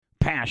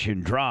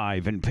passion,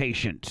 drive, and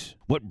patience.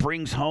 What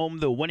brings home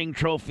the winning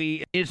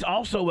trophy is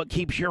also what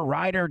keeps your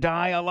ride or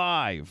die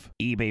alive.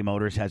 eBay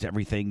Motors has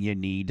everything you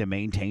need to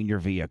maintain your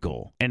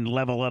vehicle and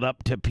level it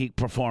up to peak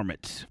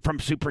performance. From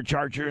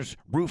superchargers,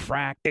 roof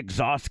rack,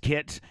 exhaust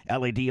kits,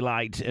 LED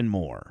lights, and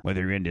more. Whether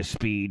you're into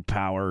speed,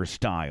 power, or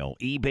style,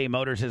 eBay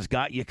Motors has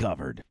got you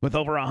covered. With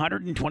over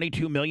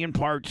 122 million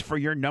parts for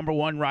your number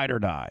one ride or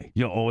die,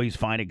 you'll always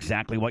find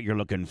exactly what you're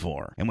looking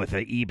for. And with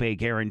the eBay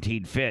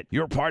Guaranteed Fit,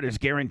 your part is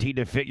guaranteed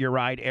to fit your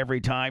ride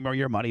every time or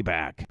your money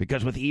back.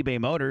 Because with eBay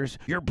Motors,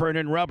 you're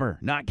burning rubber,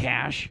 not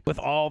cash, with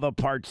all the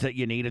parts that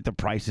you need at the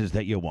prices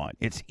that you want.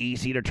 It's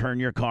easy to turn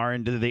your car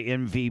into the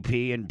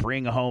MVP and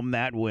bring home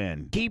that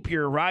win. Keep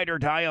your ride or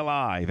die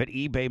alive at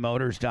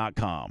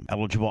ebaymotors.com.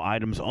 Eligible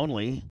items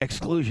only.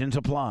 Exclusions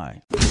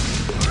apply. I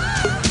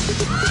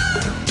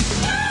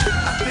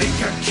think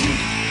I'm cute.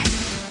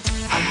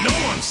 I know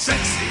I'm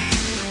sexy.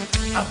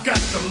 I've got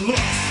the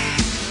looks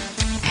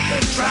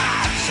that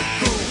drives to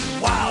go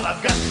wild.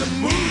 I've got the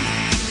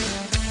moves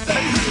that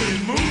really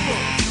move 'em.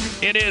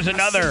 It is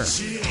another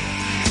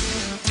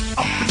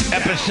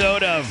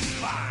episode of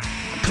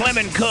Clem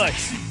and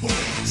Kush.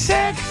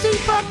 Sexy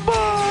fuck boy.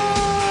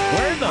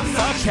 Where the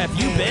fuck have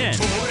you been?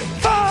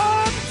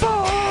 Fuck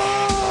boy.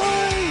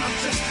 I'm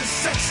just a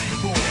sexy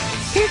boy.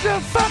 He's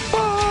a fuck boy.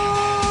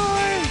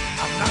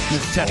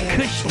 Mr.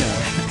 Kushner.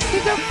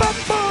 He's a fuck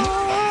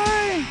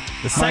boy.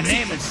 My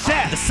name is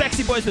Seth. The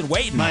sexy boy's been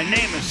waiting. My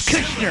name is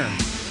Kushner.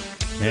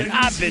 And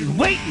I've been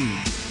waiting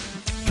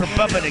for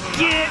Bubba to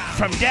get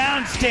from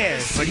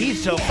downstairs. But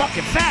he's so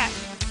fucking fat,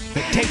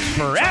 it takes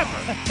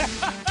forever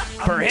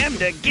for him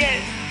to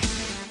get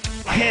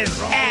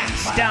his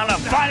ass down a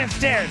flight of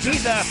stairs.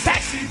 He's a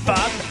fat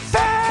fuck.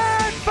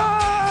 Fat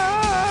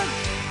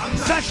fuck.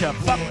 Such a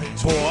fuck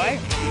boy.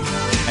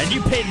 And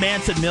you paid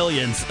Manson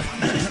millions.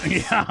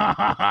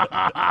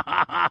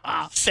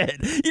 Shit.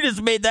 You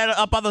just made that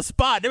up on the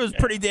spot. It was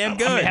pretty damn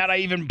good. I mean, had I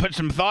even put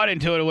some thought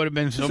into it, it would have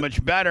been so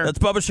much better. That's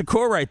Bubba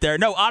Shakur right there.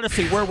 No,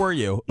 honestly, where were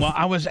you? Well,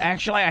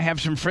 I have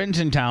some friends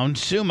in town,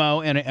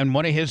 Sumo and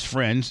one of his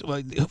friends,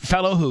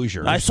 fellow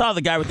Hoosiers. I saw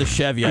the guy with the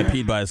Chevy. I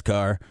peed by his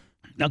car.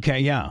 Okay,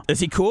 yeah. Is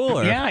he cool?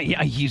 Or? Yeah,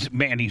 he's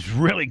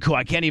really cool.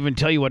 I can't even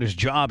tell you what his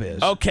job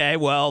is. Okay,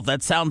 well,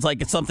 that sounds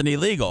like it's something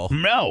illegal.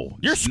 No.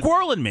 You're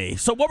squirreling me.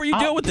 So what were you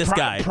doing with this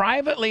guy?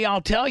 Privately,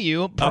 I'll tell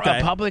you.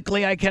 Okay.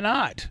 Publicly, I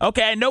cannot.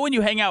 Okay, I know when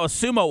you hang out with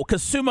Sumo,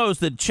 because Sumo's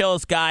the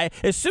chillest guy.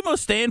 Is Sumo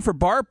staying for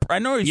bar? I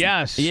know he's...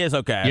 Yes. He is,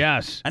 okay.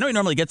 Yes. I know he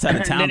normally gets out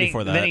of town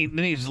before that. Then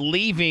he's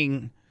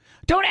leaving...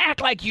 Don't act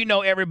like you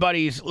know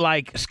everybody's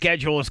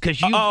schedules because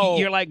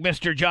you're like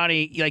Mr.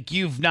 Johnny, like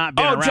you've not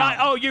been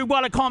around. You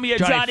want to call me a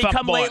Johnny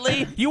come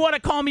lately? You want to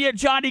call me a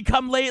Johnny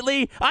come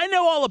lately? I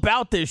know all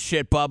about this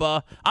shit,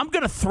 Bubba. I'm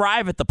gonna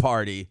thrive at the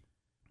party.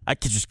 I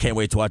just can't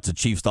wait to watch the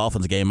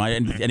Chiefs-Dolphins game.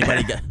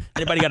 Anybody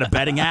got a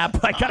betting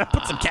app? I gotta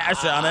put some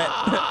cash on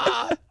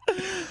it.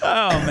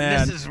 Oh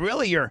man,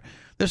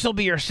 this will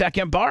be your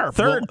second bar.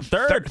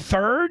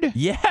 Third?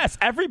 Yes,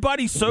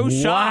 everybody's so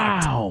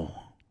shocked. Wow.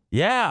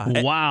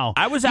 Yeah. Wow.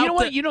 I was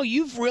out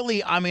you've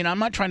really, I'm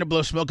not trying to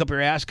blow smoke up your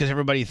ass because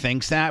everybody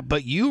thinks that,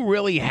 but you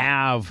really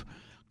have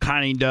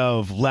kind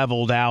of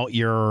leveled out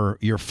your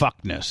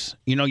fuckness.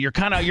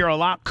 You're a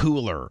lot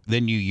cooler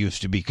than you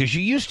used to be because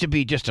you used to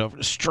be just a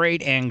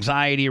straight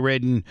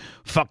anxiety-ridden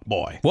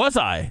fuckboy. Was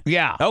I?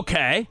 Yeah.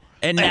 Okay.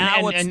 And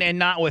now and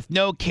not with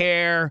no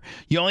care.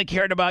 You only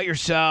cared about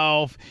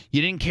yourself.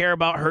 You didn't care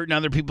about hurting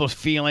other people's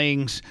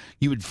feelings.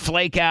 You would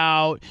flake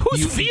out.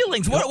 Whose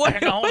feelings?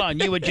 What? Hold on.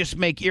 You would just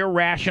make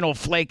irrational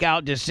flake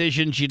out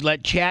decisions. You'd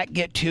let chat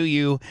get to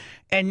you.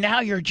 And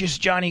now you're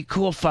just Johnny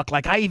Cool Fuck.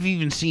 Like I've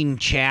even seen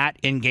chat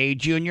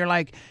engage you and you're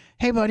like,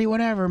 hey, buddy,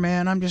 whatever,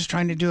 man. I'm just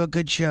trying to do a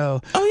good show.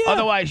 Oh, yeah.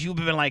 Otherwise, you've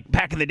been like,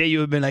 back in the day, you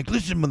would have been like,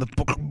 listen,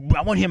 motherfucker,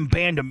 I want him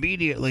banned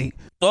immediately.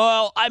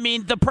 Well, I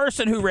mean, the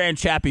person who ran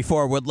chat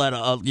before would let,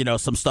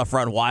 some stuff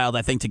run wild,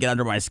 I think, to get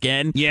under my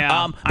skin.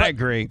 Yeah, I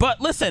agree. But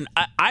listen,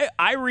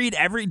 I read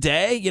every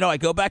day. I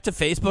go back to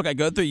Facebook. I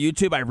go through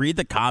YouTube. I read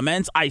the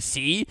comments. I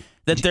see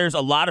that there's a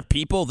lot of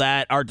people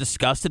that are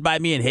disgusted by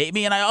me and hate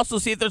me. And I also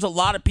see that there's a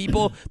lot of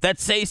people that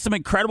say some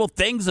incredible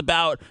things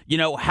about,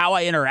 how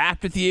I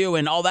interact with you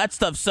and all that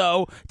stuff.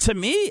 So to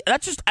me, I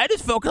just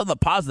focus on the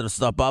positive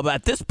stuff, Bubba.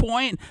 At this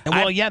point.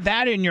 Well,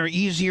 that and you're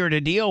easier to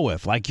deal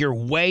with. Like you're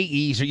way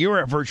easier. You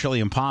were virtually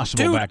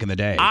impossible back in the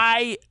day.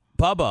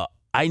 Bubba,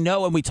 I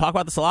know, and we talk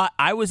about this a lot,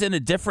 I was in a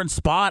different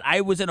spot.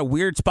 I was in a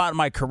weird spot in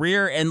my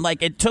career, and,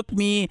 it took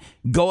me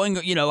going,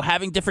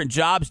 having different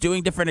jobs,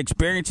 doing different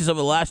experiences over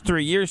the last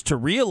 3 years to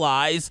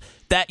realize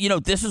that,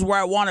 this is where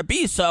I want to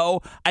be.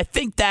 So I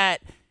think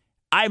that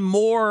I'm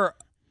more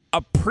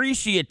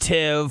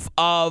appreciative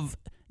of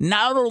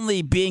not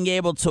only being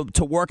able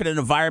to work in an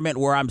environment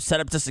where I'm set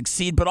up to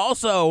succeed, but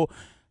also...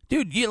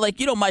 Dude, you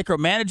don't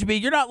micromanage me.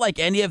 You're not like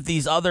any of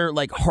these other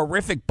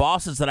horrific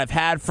bosses that I've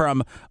had,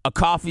 from a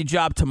coffee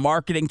job to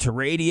marketing to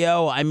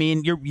radio. I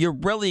mean,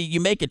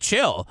 you make it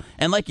chill.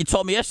 And like you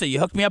told me yesterday, you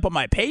hooked me up on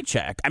my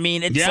paycheck. I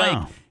mean, it's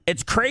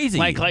It's crazy.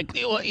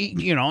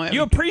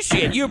 You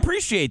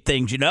appreciate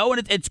things, and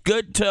it's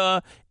good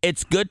to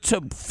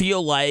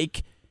feel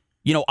like,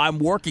 I'm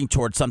working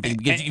towards something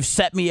because you've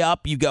set me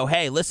up. You go,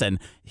 hey, listen,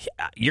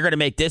 you're going to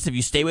make this. If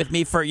you stay with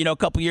me for, a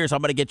couple years, I'm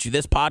going to get you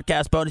this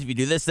podcast bonus. If you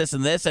do this, this,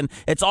 and this. And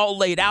it's all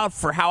laid out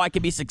for how I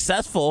can be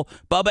successful,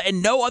 Bubba.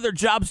 And no other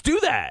jobs do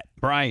that.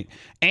 Right.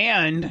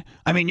 And,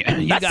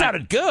 that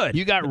sounded good.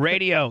 You got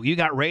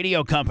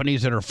radio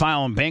companies that are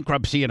filing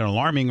bankruptcy at an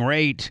alarming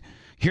rate.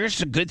 Here's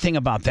the good thing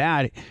about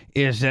that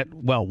is that,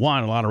 well,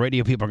 one, a lot of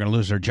radio people are going to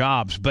lose their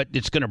jobs, but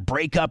it's going to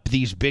break up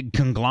these big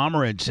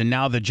conglomerates. And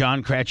now the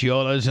John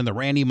Cracciolas and the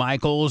Randy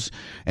Michaels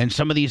and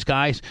some of these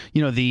guys,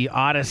 the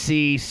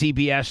Odyssey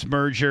CBS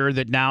merger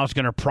that now is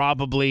going to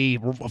probably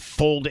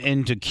fold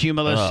into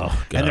Cumulus,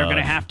 and they're going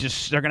to have to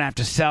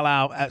sell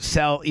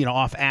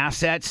off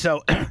assets.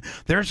 So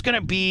there's going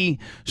to be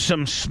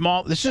some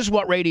small. This is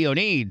what radio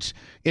needs.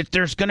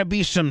 There's going to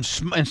be some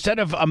instead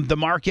of the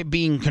market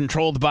being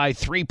controlled by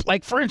three,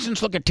 like for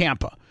instance, look at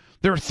Tampa.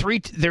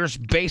 There's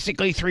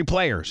basically three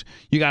players.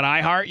 You got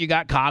iHeart, you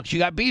got Cox, you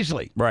got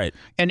Beasley. Right.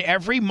 In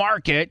every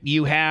market,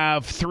 you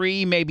have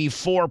three, maybe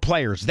four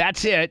players.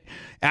 That's it.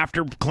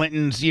 After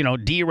Clinton's,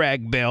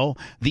 dereg bill,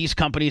 these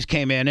companies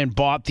came in and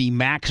bought the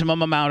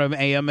maximum amount of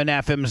AM and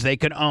FMs they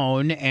could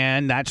own,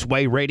 and that's the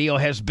way radio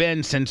has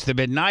been since the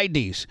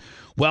mid-'90s.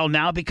 Well,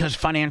 now because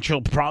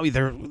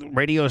their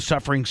radio is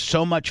suffering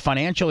so much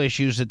financial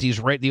issues that these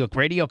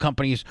radio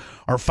companies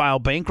are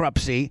filed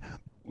bankruptcy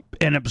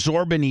and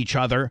absorbing each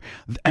other.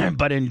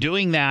 But in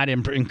doing that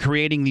and in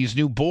creating these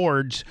new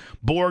boards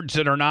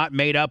that are not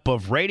made up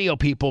of radio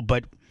people,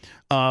 but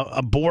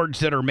boards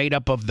that are made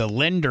up of the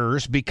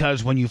lenders,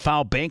 because when you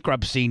file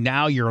bankruptcy,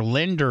 now your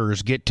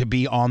lenders get to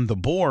be on the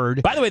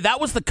board. By the way, that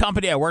was the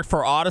company I worked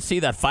for, Odyssey,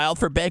 that filed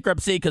for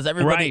bankruptcy because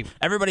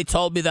everybody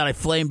told me that I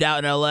flamed out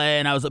in L.A.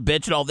 and I was a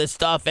bitch and all this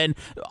stuff. And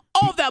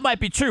all of that might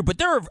be true, but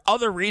there are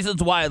other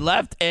reasons why I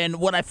left. And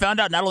when I found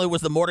out not only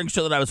was the morning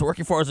show that I was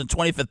working for was in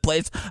 25th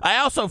place, I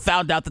also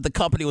found out that the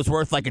company was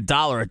worth like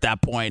 $1 at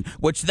that point,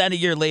 which then a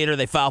year later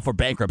they filed for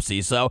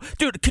bankruptcy. So,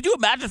 dude, could you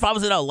imagine if I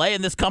was in L.A.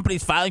 and this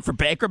company's filing for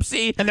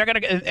bankruptcy? And they're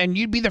and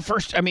you'd be the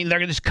first. They're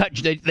gonna just cut.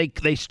 They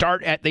just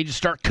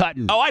start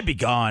cutting. Oh, I'd be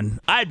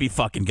gone. I'd be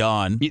fucking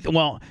gone.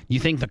 You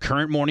think the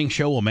current morning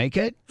show will make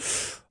it?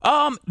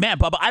 Man,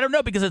 Bubba, I don't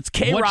know because it's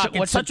K-Rock.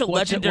 It's such a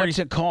legendary. What's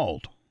it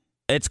called?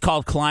 It's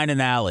called Klein and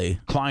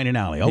Alley. Klein and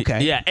Alley.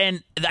 Okay. Yeah,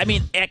 and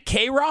at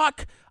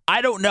K-Rock,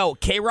 I don't know.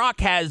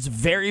 K-Rock has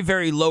very,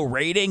 very low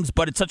ratings,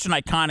 but it's such an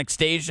iconic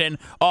station.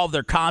 All of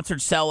their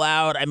concerts sell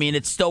out.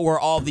 It's still where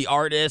all the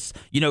artists,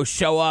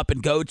 show up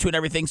and go to and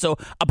everything. So,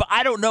 but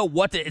I don't know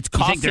what it's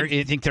costing.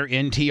 You think their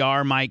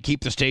NTR might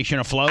keep the station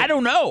afloat? I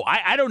don't know.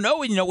 I don't know.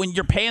 When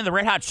you're paying the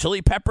Red Hot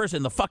Chili Peppers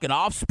and the fucking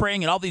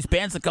Offspring and all these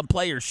bands that come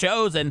play your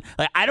shows, and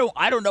I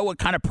don't know what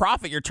kind of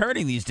profit you're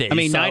turning these days.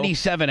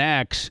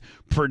 97X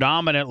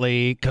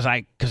predominantly because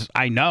I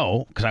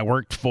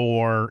worked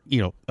for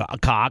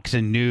Cox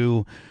and knew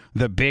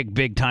the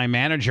big time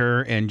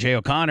manager and Jay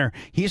O'Connor.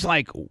 He's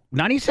like,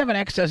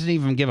 97X doesn't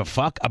even give a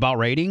fuck about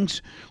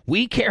ratings.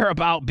 We care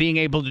about being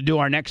able to do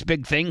our next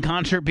big thing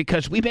concert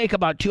because we make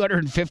about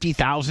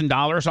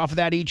 $250,000 off of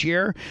that each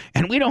year,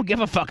 and we don't give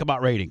a fuck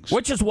about ratings.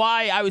 Which is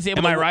why I was able.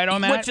 Am I right on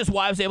that? Which is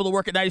why I was able to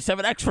work at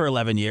 97X for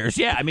 11 years.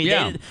 Yeah,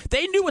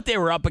 They knew what they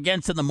were up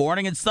against in the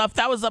morning and stuff.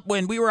 That was up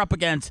when we were up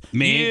against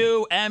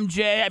you,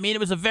 MJ. It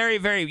was a very,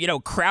 very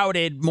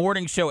crowded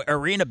morning show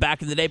arena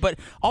back in the day. But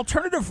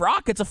alternative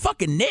rock, it's a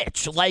fucking niche.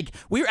 Like,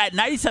 we were at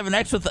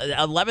 97X with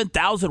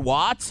 11,000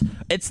 watts.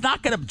 It's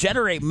not going to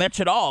generate much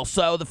at all.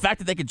 So the fact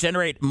that they could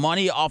generate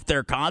money off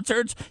their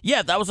concerts,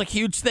 yeah, that was a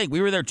huge thing. We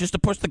were there just to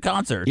push the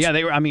concerts. Yeah,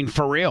 they were,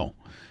 for real.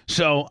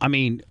 So,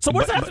 So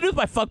what does that have to do with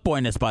my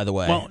fuckboyness, by the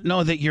way? Well,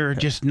 no, that you're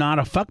just not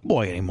a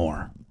fuckboy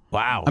anymore.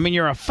 Wow.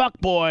 You're a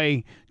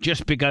fuckboy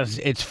just because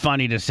it's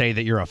funny to say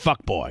that you're a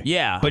fuckboy.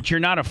 Yeah. But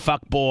you're not a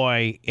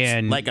fuckboy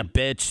in... Like a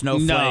bitch,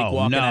 snowflake,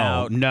 walking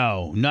out.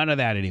 No, none of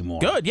that anymore.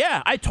 Good,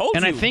 yeah, I told you.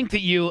 And I think that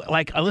you,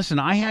 listen,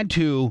 I had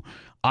to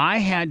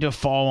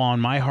fall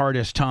on my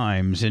hardest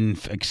times in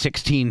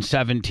 16,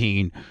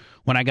 17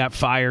 when I got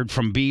fired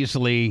from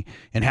Beasley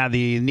and had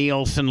the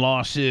Nielsen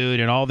lawsuit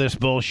and all this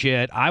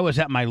bullshit. I was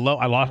at my low.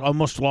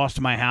 Almost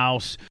lost my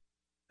house,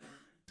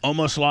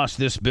 almost lost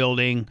this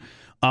building.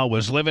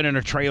 Was living in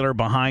a trailer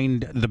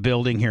behind the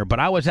building here, but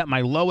I was at my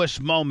lowest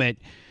moment,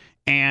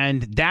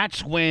 and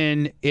that's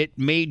when it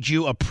made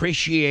you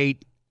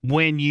appreciate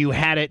when you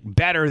had it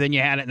better than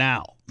you had it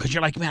now. Because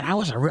you're like, man, I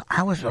was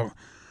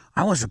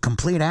a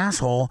complete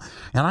asshole,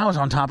 and I was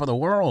on top of the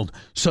world.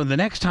 So the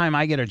next time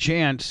I get a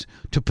chance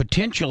to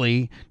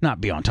potentially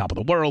not be on top of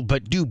the world,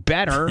 but do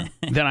better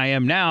than I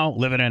am now,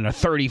 living in a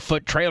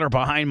 30-foot trailer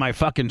behind my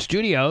fucking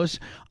studios,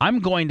 I'm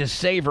going to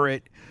savor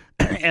it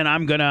and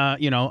I'm going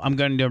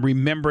to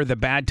remember the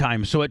bad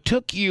times. So it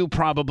took you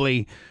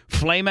probably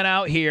flaming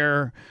out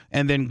here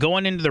and then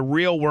going into the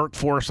real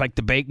workforce like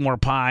the Bake More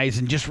Pies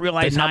and just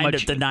realize how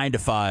much the 9 to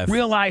 5.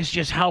 Realize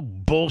just how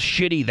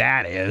bullshitty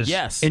that is.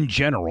 Yes. In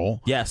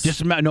general. Yes.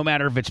 Just no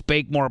matter if it's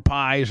Bake More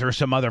Pies or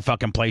some other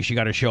fucking place you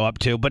got to show up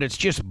to, but it's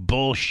just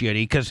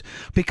bullshitty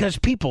because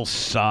people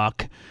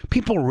suck.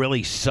 People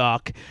really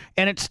suck,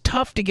 and it's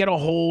tough to get a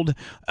hold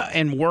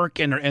and work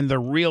in the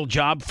real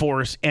job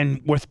force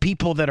and with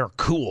people that are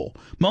cool.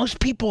 Most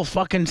people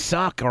fucking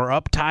suck or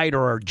uptight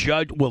or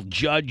will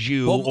judge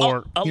you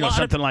or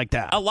something like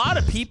that. A lot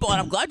of people, and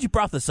I'm glad you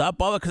brought this up,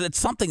 Bubba, because it's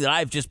something that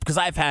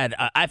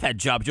I've had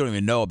jobs you don't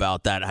even know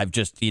about that I've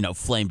just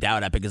flamed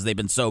out at because they've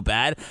been so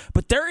bad.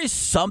 But there is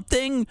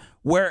something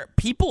where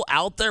people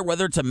out there,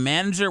 whether it's a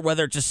manager,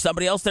 whether it's just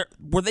somebody else there,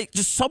 where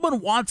someone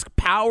wants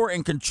power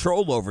and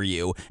control over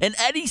you in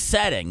any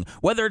setting,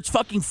 whether it's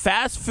fucking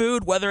fast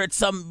food, whether it's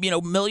some,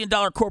 $1 million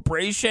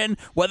corporation,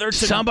 whether it's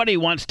somebody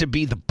wants to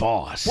be the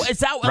boss. Well, is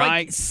that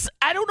right? Like,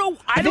 I don't know.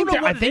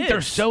 I think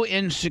they're so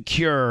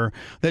insecure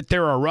that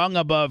they're a rung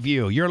above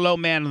you. You're low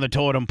man on the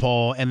totem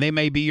pole, and they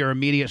may be your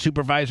immediate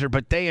supervisor,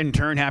 but they in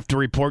turn have to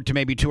report to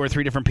maybe 2 or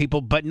 3 different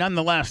people. But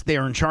nonetheless,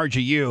 they're in charge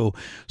of you.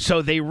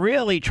 So they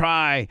really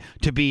try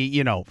to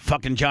be,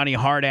 fucking Johnny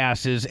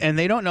Hardasses, and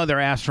they don't know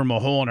their ass from a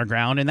hole in the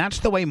ground. And that's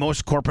the way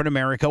most corporate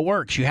America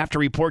works. You have to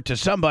report to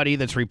somebody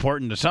that's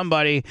reporting to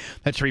somebody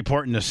that's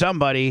reporting to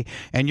somebody,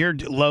 and you're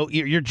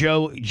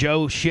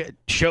Joe shit,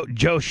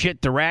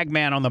 the rag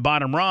man on the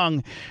bottom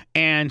rung,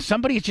 and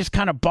somebody's just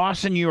kind of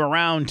bossing you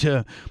around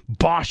to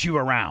boss you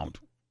around.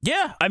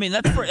 Yeah, I mean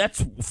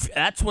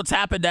that's what's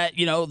happened at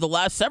the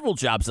last several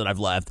jobs that I've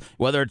left.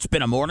 Whether it's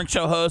been a morning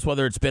show host,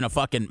 whether it's been a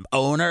fucking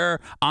owner,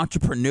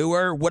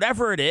 entrepreneur,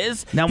 whatever it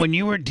is. Now, when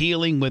you were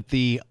dealing with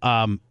the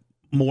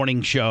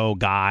morning show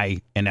guy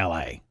in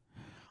L.A.,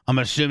 I'm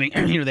assuming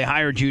they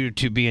hired you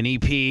to be an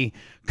EP,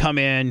 come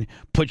in,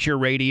 put your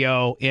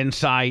radio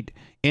insight,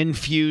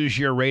 infuse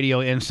your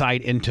radio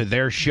insight into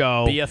their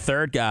show. Be a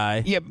third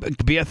guy. Yeah,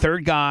 be a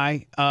third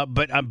guy.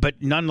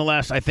 But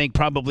nonetheless, I think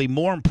probably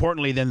more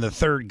importantly than the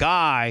third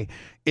guy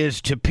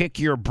is to pick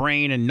your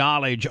brain and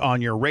knowledge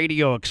on your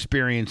radio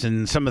experience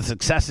and some of the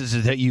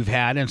successes that you've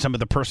had and some of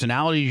the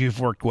personalities you've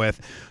worked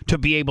with to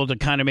be able to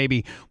kind of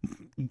maybe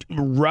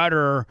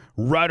rudder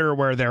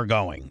where they're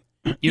going.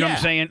 You know what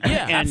I'm saying?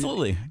 Yeah,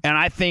 absolutely. And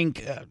I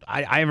think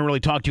I haven't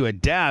really talked to you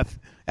at depth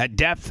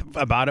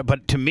about it,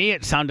 but to me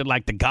it sounded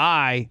like the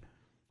guy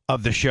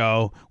of the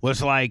show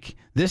was like,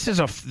 this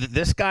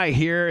guy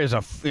here is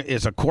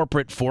a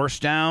corporate force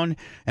down,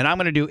 and I'm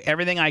going to do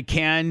everything I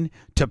can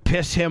to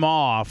piss him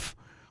off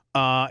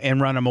and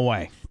run him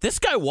away. This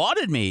guy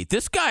wanted me.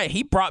 This guy,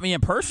 he brought me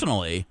in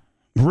personally.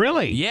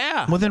 Really?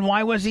 Yeah. Well, then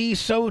why was he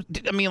so?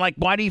 I mean, like,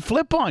 why did he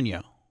flip on you?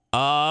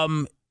 I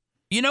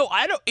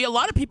don't. A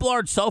lot of people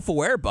aren't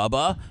self-aware,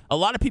 Bubba. A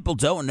lot of people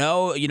don't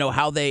know,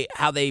 how they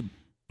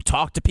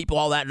talk to people,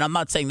 all that. And I'm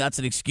not saying that's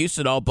an excuse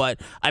at all,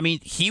 but I mean,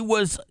 he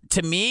was,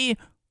 to me,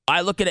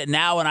 I look at it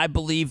now and I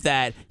believe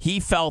that he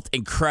felt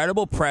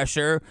incredible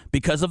pressure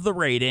because of the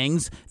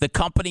ratings. The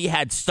company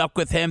had stuck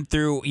with him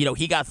through,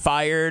 he got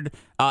fired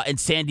in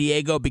San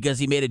Diego because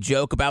he made a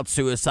joke about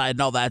suicide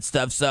and all that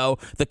stuff. So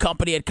the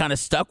company had kind of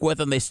stuck with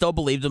him. They still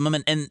believed him,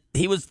 and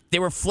they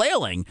were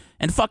flailing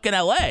in fucking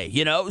LA,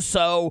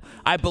 So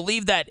I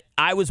believe that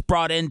I was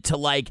brought in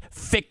to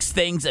fix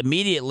things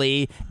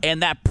immediately,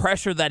 and that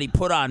pressure that he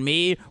put on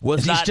me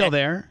was Is not he still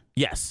there?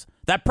 Yes.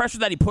 That pressure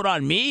that he put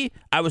on me,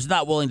 I was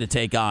not willing to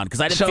take on because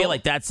I didn't feel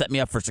like that set me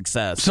up for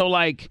success. So,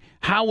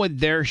 how would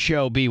their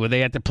show be? Would they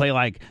have to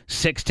play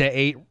 6 to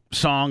 8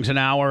 songs an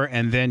hour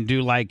and then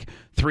do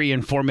 3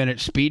 and 4 minute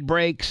speed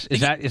breaks?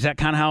 Is that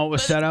kind of how it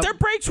was set up? Their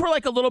breaks were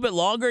a little bit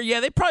longer. Yeah,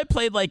 they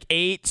probably played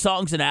 8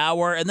 songs an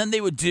hour, and then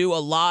they would do a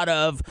lot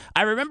of.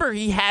 I remember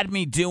he had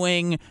me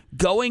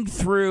going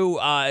through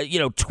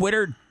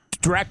Twitter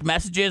direct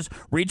messages,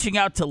 reaching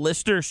out to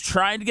listeners,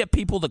 trying to get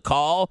people to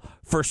call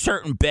for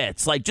certain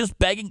bits, just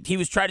begging. He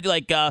was trying to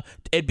do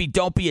it'd be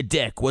 "Don't Be a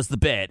Dick" was the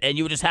bit, and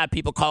you would just have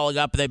people calling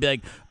up and they'd be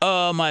like,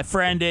 "Oh, my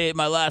friend ate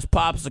my last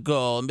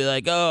popsicle," and be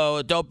like,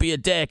 "Oh, don't be a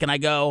dick." And I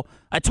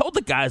told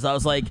the guys, I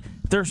was like,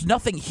 there's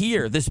nothing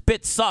here. This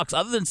bit sucks.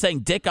 Other than saying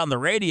dick on the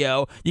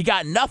radio, you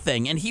got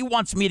nothing. And he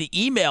wants me to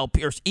email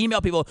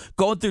people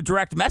going through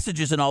direct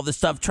messages and all this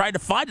stuff, trying to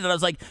find it. And I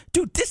was like,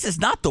 dude, this is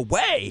not the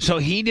way. So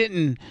he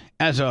didn't,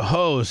 as a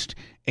host,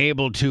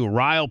 able to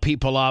rile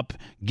people up,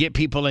 get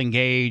people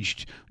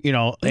engaged,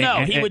 No,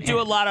 he would just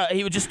do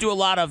a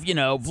lot of,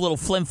 little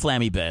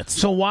flim-flammy bits.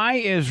 So why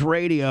is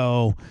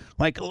radio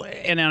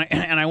and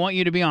I want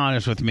you to be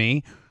honest with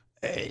me,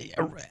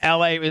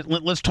 LA,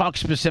 let's talk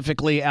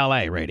specifically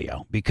LA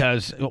radio,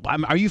 because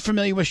are you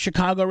familiar with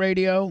Chicago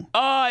radio?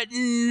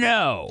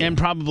 No. And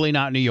probably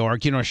not New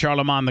York.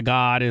 Charlemagne the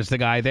God is the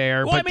guy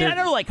there. Well, but I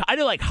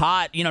know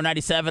Hot,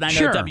 97. I know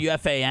sure.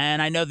 WFAN.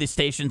 I know the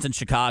stations in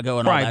Chicago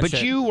and all that shit. Right, but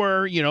shit. you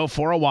were,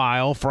 for a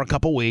while, for a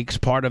couple weeks,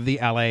 part of the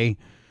LA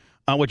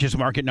which is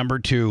market number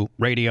 2,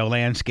 radio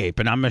landscape.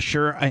 And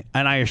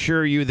I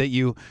assure you that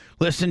you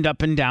listened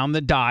up and down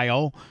the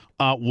dial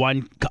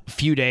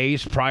few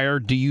days prior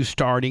to you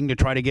starting to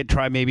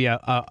try maybe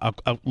a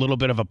little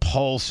bit of a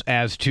pulse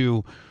as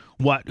to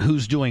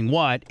who's doing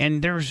what.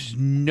 And there's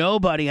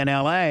nobody in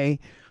LA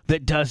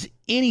that does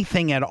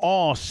anything at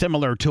all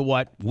similar to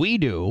what we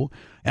do.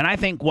 And I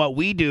think what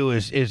we do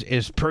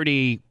is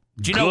pretty.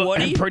 Do you know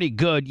Woody? Pretty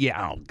good.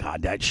 Yeah. Oh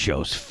God, that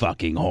show's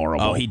fucking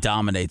horrible. Oh, he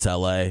dominates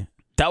LA.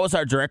 That was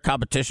our direct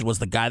competition, was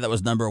the guy that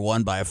was number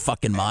 1 by a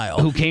fucking mile.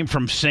 Who came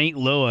from St.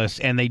 Louis,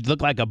 and they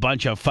look like a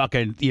bunch of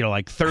fucking,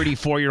 like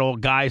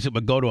 34-year-old guys that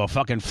would go to a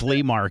fucking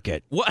flea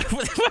market. What?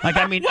 Like,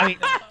 I mean,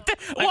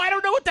 well, I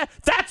don't know what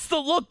that's the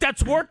look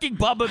that's working,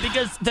 Bubba,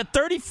 because the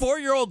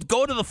 34-year-old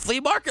go to the flea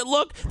market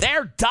look,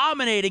 they're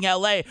dominating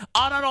LA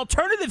on an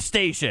alternative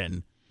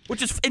station,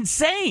 which is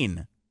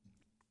insane.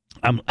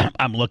 I'm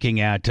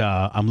looking at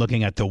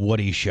the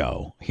Woody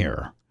Show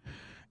here.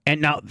 And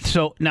now,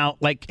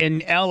 like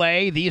in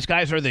L.A., these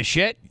guys are the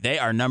shit? They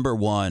are number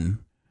 1.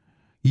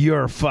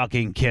 You're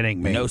fucking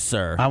kidding me. No,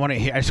 sir. I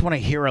just want to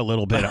hear a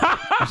little bit.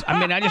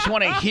 I just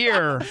want to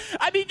hear.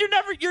 I mean,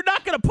 you're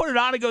not going to put it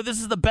on and go,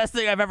 this is the best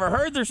thing I've ever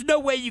heard. There's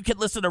no way you can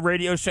listen to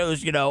radio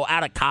shows,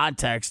 out of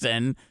context.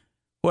 And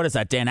what is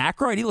that, Dan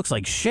Aykroyd? He looks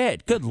like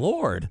shit. Good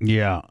Lord.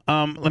 Yeah.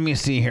 Let me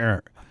see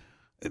here.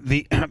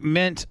 The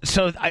Mint.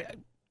 So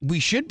we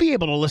should be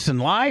able to listen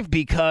live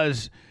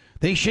because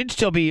they should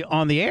still be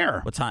on the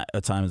air. What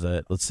time is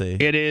it? Let's see.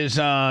 It is.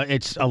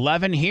 It's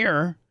 11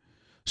 here,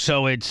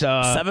 so it's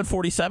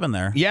 7:47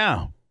 there.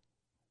 Yeah.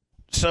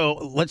 So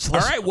let's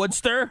listen. All right,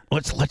 Woodster.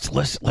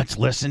 Let's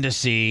listen to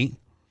see.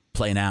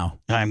 Play now.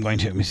 I'm going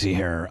to let me see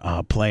here.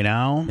 Play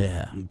now.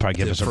 Yeah. Probably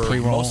give us a for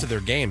pre-roll. most of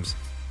their games.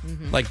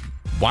 Mm-hmm. Like,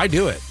 why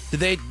do it?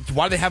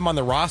 Why do they have them on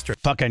the roster?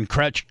 Fucking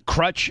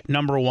crutch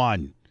number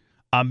 1.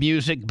 A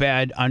music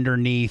bed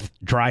underneath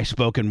dry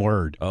spoken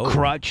word. Oh.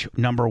 Crutch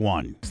number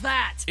 1. What's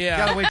that?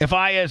 Yeah. If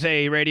I, as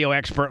a radio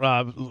expert,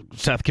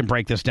 Seth, can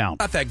break this down.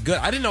 Not that good.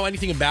 I didn't know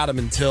anything about him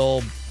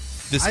until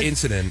this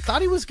incident.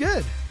 Thought he was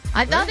good.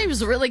 I thought he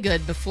was really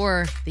good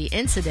before the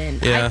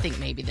incident. Yeah. I think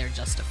maybe they're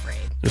just afraid.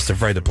 Just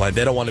afraid to play.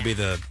 They don't want to be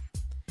the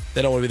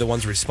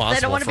ones responsible. They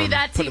don't want to for be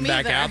that putting team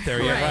him back either. out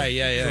there. Yeah, right.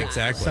 Yeah,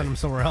 exactly. Send him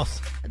somewhere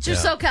else. It's your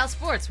SoCal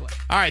Sports Way.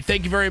 All right,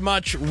 thank you very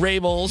much,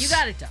 Rabels. You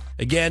got it done.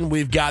 Again,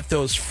 we've got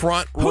those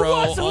front Who row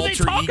was? Who they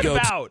alter talking ego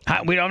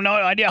about? We don't know.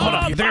 Idea. Hold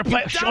on. They're gonna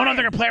play. Hold on.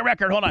 They're gonna play a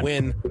record. Hold on.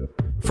 win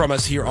from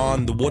us here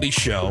on the Woody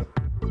Show,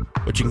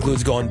 which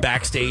includes going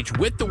backstage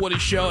with the Woody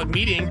Show and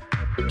meeting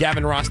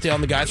Gavin Rossdale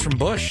and the guys from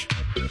Bush.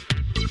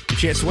 Your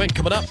chance to win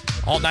coming up.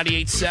 All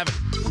 98.7.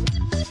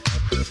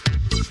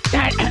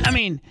 I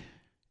mean,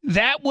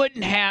 that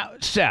wouldn't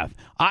have Seth.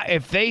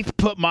 If they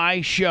put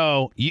my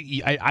show,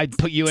 I'd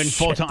put you in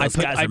full time. Those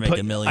guys are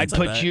making millions,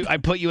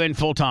 I'd put you in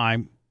full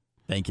time.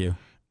 Thank you.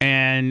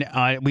 And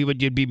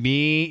it'd be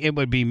me. It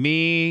would be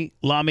me,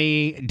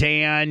 Lummy,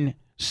 Dan,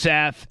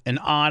 Seth, and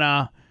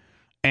Anna,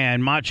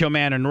 and Macho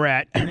Man and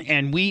Rhett.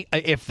 And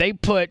if they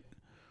put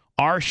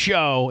our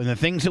show and the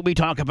things that we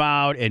talk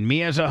about, and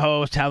me as a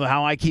host,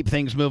 how I keep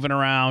things moving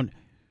around,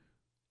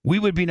 we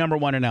would be number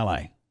 1 in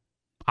LA.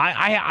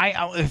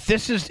 If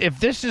this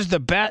is the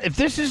best, if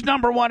this is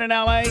number 1 in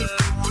LA,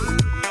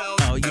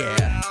 oh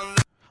yeah.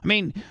 I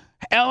mean,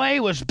 LA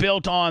was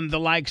built on the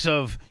likes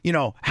of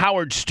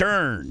Howard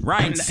Stern,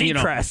 Ryan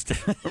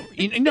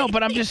Seacrest.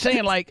 But I'm just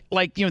saying,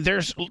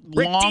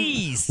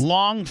 there's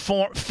long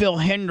Phil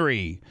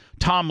Hendry,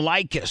 Tom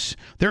Likas.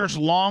 There's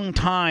long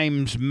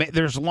times.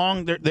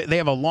 They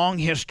have a long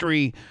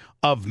history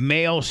of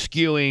male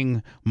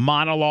skewing,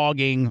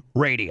 monologuing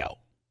radio.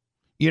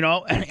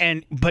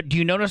 But do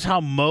you notice how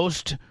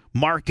most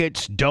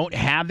markets don't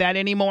have that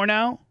anymore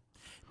now?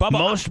 Bubba,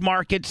 Most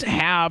markets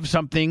have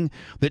something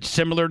that's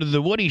similar to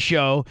the Woody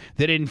Show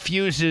that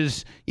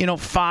infuses,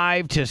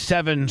 5 to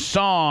 7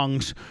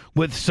 songs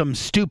with some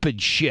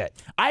stupid shit.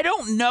 I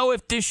don't know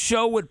if this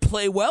show would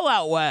play well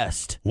out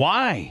west.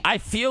 Why? I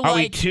feel Are like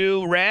we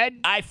too red?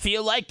 I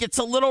feel like it's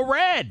a little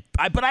red.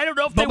 But I don't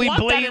know if they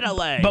want that in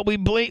LA. But we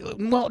believe.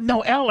 Well, no,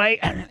 LA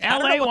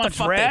wants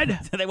red.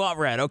 They want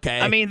red. Okay.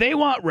 I mean, they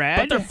want red,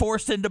 but they're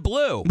forced into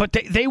blue. But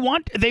they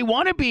want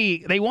to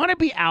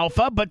be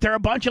alpha, but they're a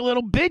bunch of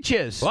little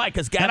bitches. Why?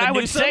 Because and I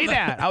would say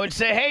that. I would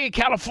say, hey,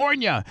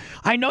 California,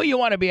 I know you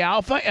want to be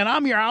alpha, and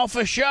I'm your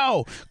alpha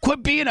show.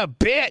 Quit being a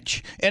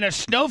bitch and a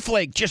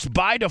snowflake just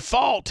by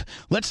default.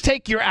 Let's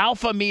take your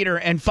alpha meter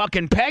and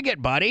fucking peg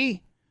it,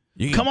 buddy.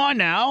 Come on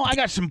now. I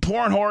got some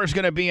porn whores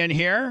going to be in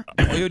here.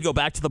 We would go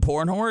back to the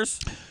porn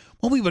whores?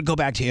 Well, we would go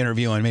back to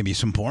interviewing maybe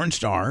some porn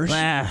stars.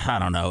 I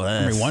don't know.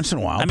 Every once in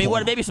a while. I mean,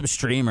 maybe some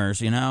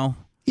streamers, Yeah,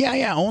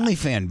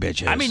 OnlyFans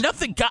bitches. I mean,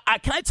 nothing. Can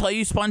I tell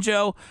you,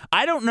 Sponjo?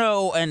 I don't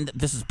know, and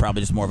this is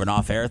probably just more of an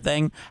off-air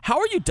thing. How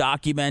are you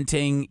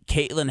documenting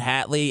Caitlin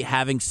Hatley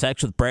having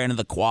sex with Brandon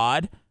the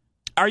Quad?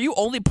 Are you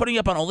only putting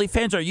up on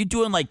OnlyFans? Or are you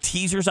doing like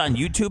teasers on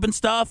YouTube and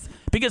stuff?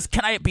 Because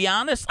can I be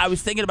honest? I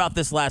was thinking about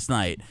this last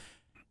night.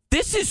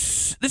 This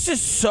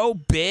is so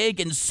big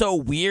and so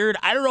weird.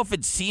 I don't know if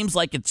it seems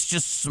like it's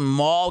just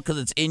small because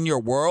it's in your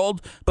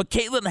world, but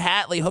Caitlin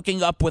Hatley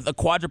hooking up with a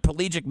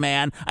quadriplegic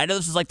man. I know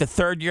this is like the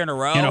third year in a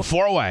row. In a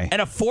four-way.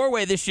 And a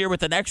four-way this year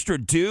with an extra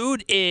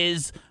dude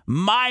is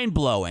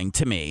mind-blowing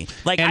to me.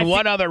 Like, and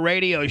what other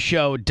radio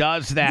show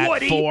does that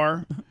Woody?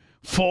 for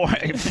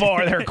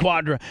their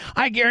quadra?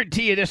 I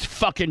guarantee you this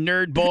fucking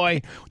nerd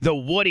boy, the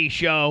Woody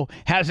Show,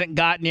 hasn't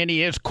gotten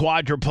any of his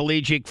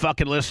quadriplegic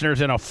fucking listeners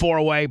in a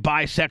four-way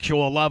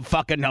bisexual love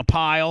fucking a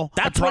pile.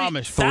 That's I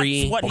promise.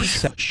 That's what he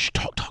Shh,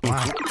 talk.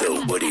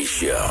 The Woody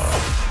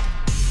Show.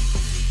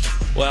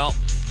 Well,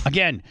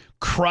 Again,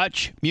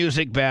 crutch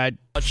music bed.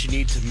 what you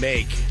need to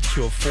make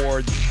to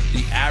afford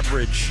the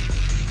average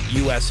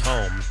U.S.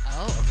 home.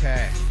 Oh,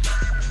 Okay.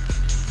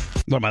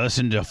 What am I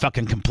listening to?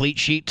 Fucking complete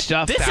sheet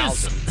stuff? This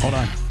is Hold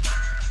on.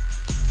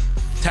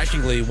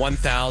 Technically,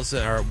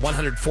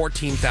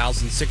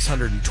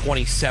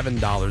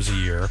 $114,627 a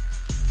year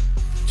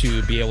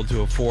to be able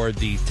to afford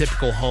the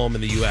typical home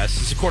in the U.S.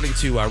 This is according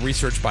to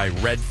research by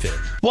Redfin.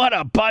 What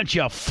a bunch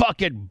of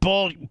fucking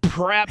bull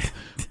prep,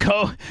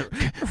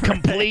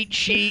 complete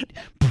sheet,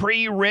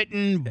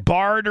 pre-written,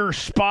 barter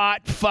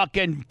spot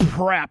fucking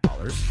prep.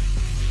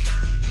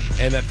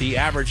 And that the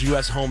average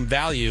U.S. home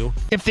value,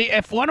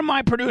 If one of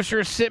my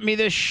producers sent me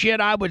this shit,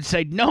 I would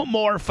say no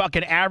more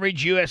fucking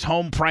average U.S.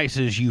 home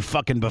prices, you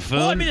fucking buffoon.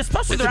 well, I mean,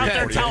 especially they're out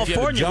there in depends. If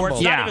you have a California where it's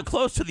jumbo. not Yeah. even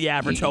close to the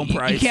average home You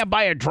price. can't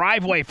buy a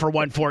driveway for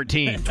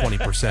 114.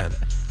 20%.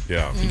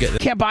 Yeah. You get, You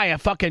can't buy a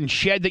fucking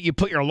shed that you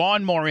put your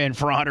lawnmower in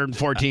for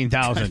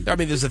 114,000. I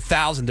mean, there's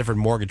 1,000 different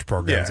mortgage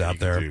programs Yeah, out you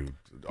can there. do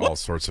all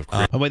sorts of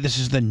crazy. By the way, this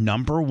is the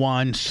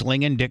 #1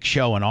 sling and dick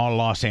show in all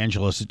Los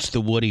Angeles. It's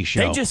the Woody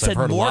Show. They just I've said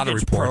heard a lot of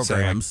mortgage reports saying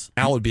programs.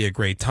 now would be a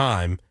great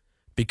time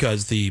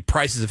because the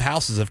prices of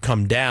houses have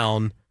come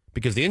down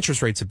because the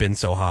interest rates have been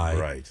so high.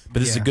 Right. But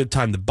this is a good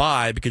time to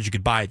buy because you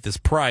could buy at this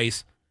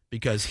price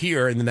because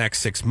here in the next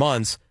 6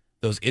 months,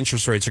 those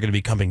interest rates are going to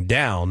be coming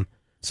down.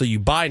 So you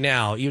buy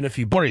now, even if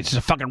you What, is this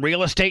a fucking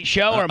real estate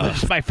show or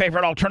this is my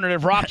favorite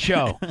alternative rock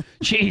show?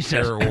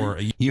 Jesus. or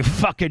You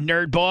fucking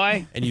nerd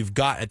boy. and you've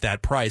got at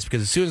that price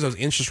because as soon as those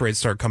interest rates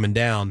start coming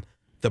down,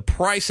 the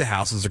price of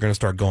houses are going to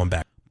start going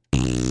back.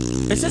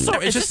 Is this a,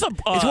 is this a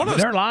it's one of those-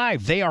 They're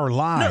live. They are no,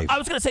 live. I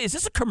was going to say, is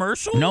this a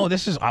commercial? No,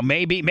 this is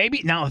maybe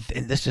now.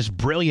 This is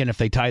brilliant if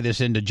they tie this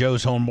into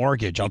Joe's home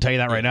mortgage. I'll tell you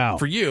that right now.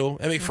 For you,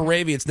 I mean, for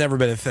Ravy, it's never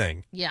been a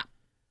thing. yeah.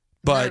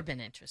 Never But been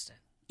interested.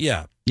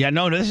 yeah, Yeah,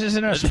 no, this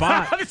isn't a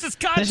spot. This is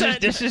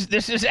content.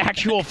 This is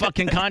actual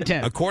fucking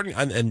content. according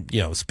and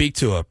you know, speak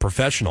to a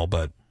professional,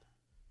 but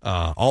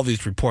all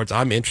these reports,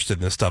 I'm interested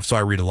in this stuff, so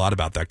I read a lot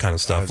about that kind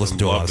of stuff. Listen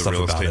to a lot of stuff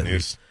real about estate it.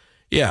 news.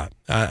 Yeah,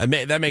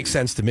 that makes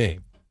sense to me.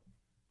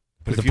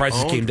 But The if you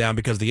prices own- came down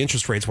because the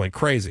interest rates went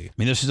crazy. I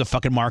mean, this is a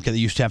fucking market that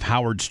used to have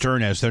Howard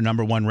Stern as their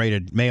 #1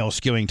 rated male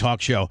skewing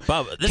talk show.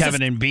 Bubba, this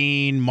Kevin is- and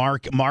Bean,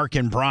 Mark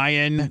and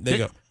Brian. They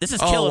go, This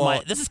is "Oh, killing well,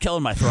 my. This is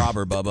killing my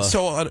throbber, Bubba.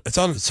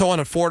 so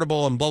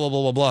unaffordable and blah blah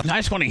blah blah blah. I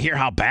just want to hear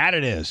how bad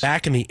it is.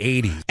 Back in the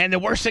 80s, And the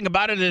worst thing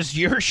about it is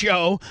your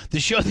show,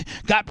 the show that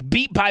got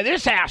beat by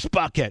this ass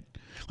bucket.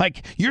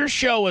 Like, your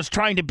show was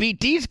trying to beat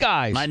these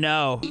guys. I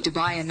know. To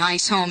buy a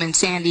nice home in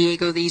San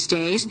Diego these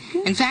days.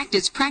 In fact,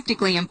 it's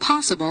practically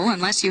impossible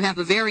unless you have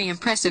a very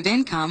impressive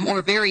income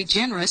or very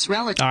generous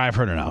relatives. All right, I've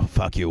heard enough.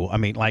 Fuck you. I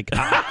mean, like,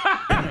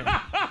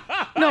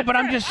 no, but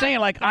I'm just saying,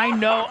 like, I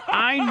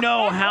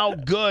know how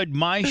good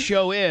my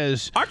show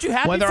is. Aren't you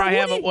happy whether for I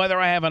have Woody? whether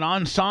I have an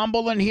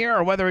ensemble in here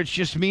or whether it's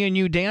just me and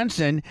you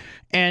dancing,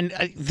 and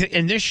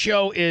this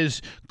show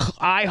is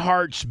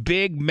iHeart's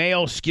big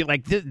male skill.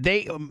 Like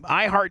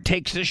iHeart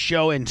takes this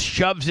show and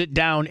shoves it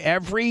down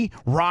every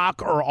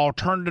rock or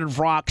alternative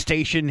rock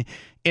station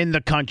in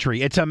the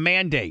country. It's a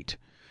mandate.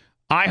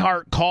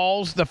 iHeart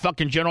calls the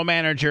fucking general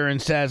manager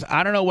and says,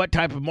 I don't know what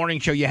type of morning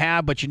show you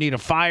have, but you need to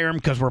fire him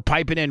because we're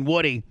piping in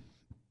Woody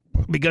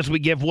because we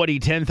give Woody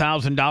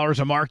 $10,000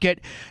 a market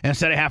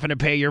instead of having to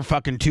pay your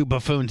fucking two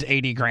buffoons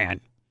 $80,000.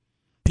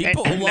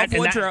 People And love that-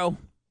 and that- Woodrow.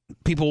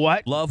 People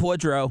what? Love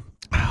Woodrow.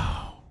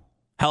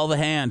 Hell of a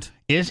hand.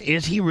 Is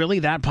he really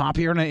that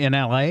popular in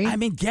L.A.? I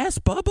mean, yes,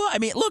 Bubba. I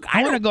mean, look, I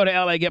I want to don't. go to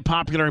L.A., get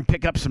popular, and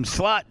pick up some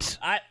sluts.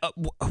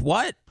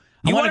 What?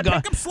 I You wanna want to go-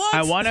 pick up sluts?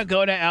 I want to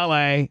go to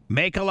L.A.,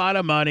 make a lot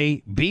of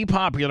money, be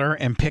popular,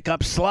 and pick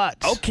up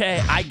sluts.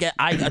 Okay, I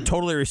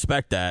totally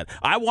respect that.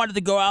 I wanted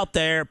to go out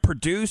there,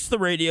 produce the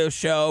radio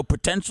show,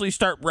 potentially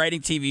start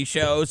writing TV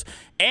shows,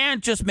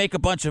 and just make a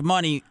bunch of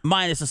money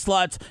minus the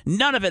sluts.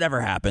 None of it ever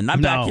happened. I'm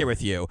back No. here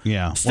with you.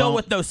 Yeah, Still well-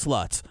 with no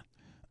sluts.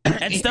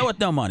 And still with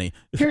no money.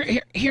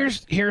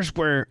 Here's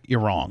where you're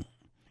wrong,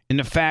 in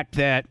the fact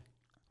that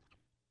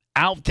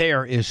out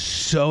there is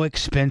so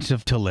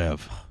expensive to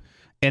live,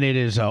 and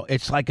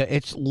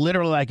it's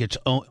literally like its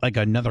own, like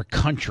another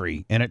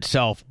country in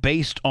itself,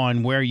 based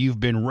on where you've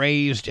been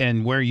raised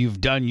and where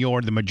you've done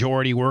the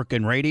majority work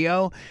in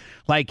radio.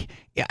 Like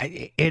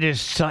it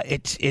is,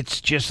 it's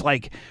just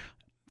like,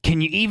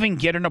 can you even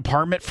get an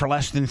apartment for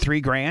less than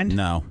 $3,000?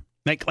 No.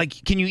 Like,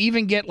 can you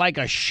even get like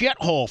a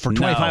shithole for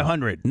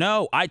 $2,500?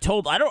 No, I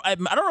don't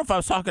know if I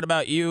was talking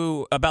about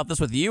this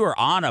with you or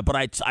Anna, but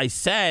I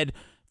said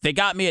they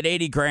got me at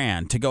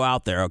 $80,000 to go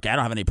out there. Okay, I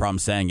don't have any problem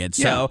saying it.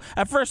 So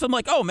at first I'm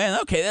like, oh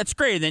man, okay, that's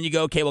great. And then you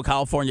go, okay, well,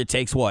 California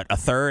takes what, a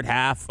third,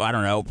 half? I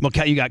don't know. Well,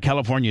 you got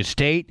California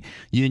State,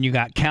 then you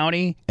got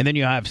county, and then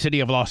you have City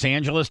of Los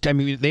Angeles. I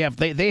mean,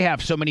 they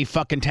have so many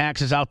fucking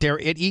taxes out there.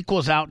 It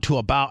equals out to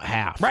about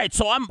half. Right.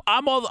 So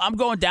I'm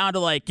going down to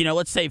like,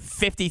 let's say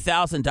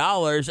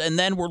 $50,000, and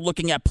then we're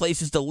looking at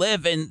places to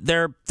live, and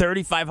they're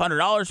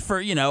 $3,500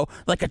 for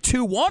like a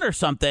 2-1 or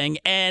something.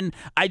 And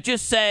I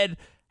just said,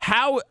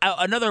 how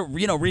another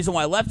reason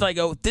why I left, I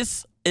go,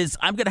 this is,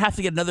 I'm going to have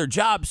to get another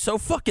job so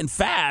fucking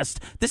fast.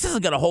 This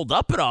isn't going to hold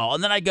up at all.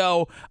 And then I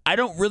go, I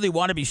don't really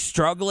want to be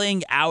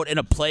struggling out in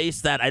a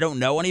place that I don't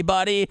know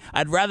anybody.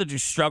 I'd rather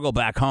just struggle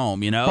back home,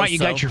 Right, you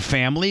got your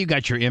family, you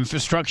got your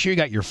infrastructure, you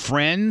got your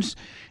friends,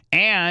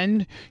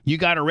 and you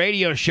got a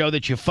radio show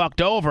that you fucked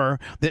over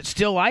that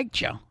still liked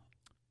you. You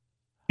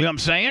know what I'm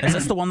saying? Is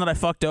this the one that I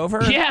fucked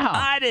over? Yeah.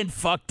 I didn't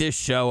fuck this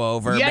show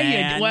over,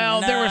 man.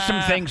 There were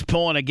some things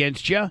pulling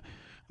against you.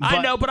 I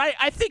know, but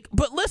I think,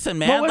 but listen,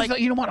 man.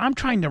 You know what? I'm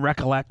trying to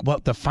recollect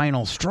what the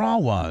final straw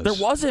was. There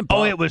wasn't.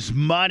 Oh, it was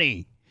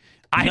money.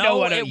 I know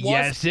what it was.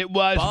 Yes, it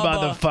was,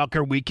 Bubba.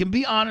 motherfucker. We can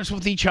be honest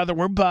with each other.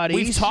 We're buddies.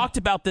 We've talked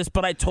about this,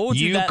 but I told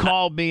you that. You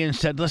called me and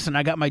said, listen,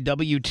 I got my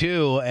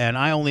W-2, and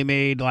I only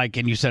made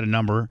and you said a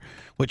number,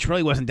 which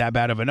really wasn't that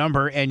bad of a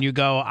number, and you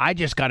go, I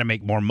just got to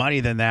make more money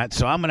than that,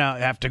 so I'm going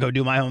to have to go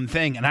do my own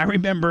thing. And I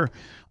remember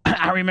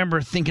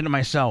thinking to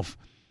myself,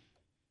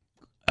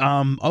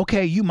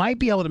 okay, you might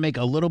be able to make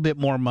a little bit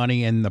more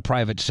money in the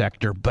private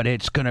sector, but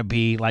it's going to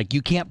be like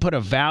you can't put a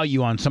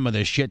value on some of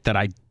the shit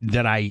that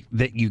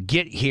you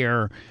get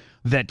here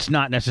that's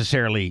not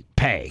necessarily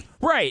pay.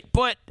 Right,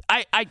 but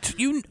I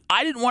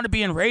didn't want to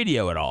be in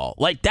radio at all.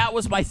 Like, that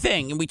was my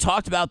thing, and we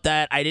talked about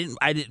that. I didn't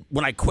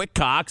when I quit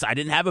Cox, I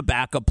didn't have a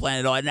backup plan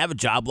at all. I didn't have a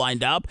job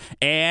lined up,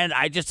 and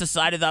I just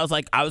decided that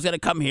I was going to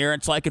come here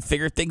until I could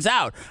figure things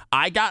out.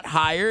 I got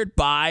hired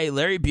by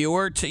Larry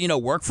Buer to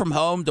work from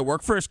home, to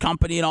work for his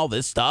company and all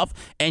this stuff,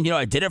 and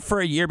I did it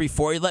for a year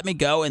before he let me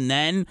go, and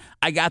then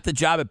I got the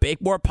job at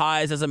Bake More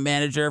Pies as a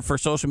manager for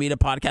social media,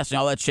 podcasting,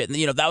 all that shit,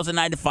 and that was a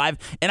 9 to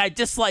 5, and I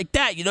disliked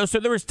that, so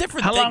there was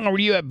different things. How long were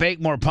you at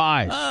Bake More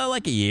Pies?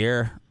 Like a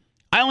year.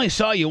 I only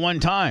saw you one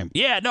time.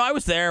 Yeah, no, I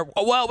was there.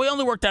 Well, we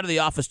only worked out of the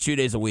office 2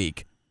 days a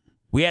week.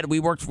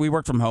 We worked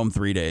from home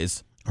 3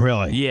 days.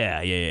 Really?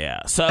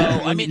 Yeah. So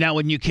I mean, now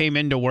when you came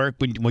into work,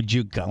 would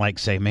you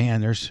say,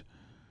 man, there's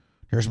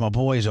my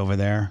boys over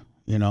there,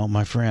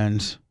 my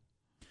friends?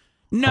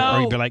 No.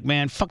 Or you'd be like,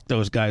 man, fuck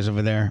those guys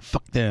over there,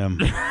 fuck them.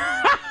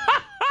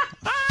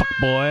 Fuck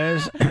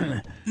boys.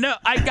 No,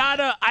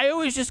 I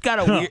always just got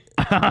a weird.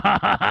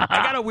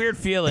 I got a weird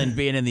feeling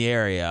being in the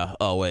area.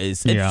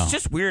 Always, it's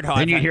just weird how.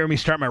 Then you hear me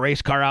start my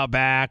race car out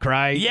back,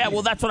 right? Yeah,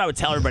 well, that's what I would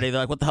tell everybody.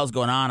 They're like, "What the hell's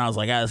going on?" I was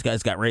like, "This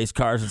guy's got race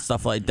cars and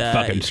stuff like that."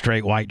 Fucking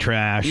straight white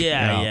trash.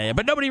 Yeah.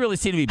 But nobody really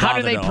seemed to be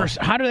bothered.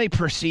 How do they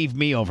perceive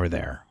me over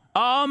there?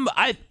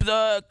 I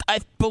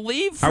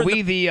believe. Are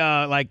we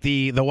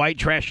the white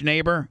trash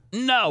neighbor?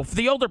 No,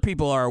 the older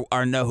people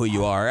are know who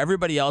you are.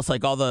 Everybody else,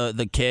 like all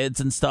the kids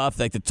and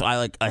stuff,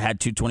 I had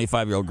 2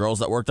 25-year-old girls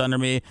that worked under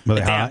me. Were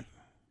they hot?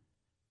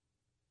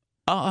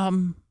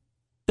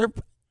 They're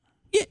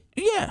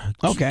yeah.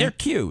 Okay. They're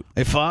cute.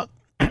 They fuck.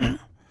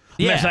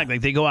 Yeah, it's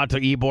like they go out to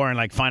Ybor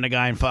and find a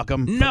guy and fuck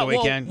him for the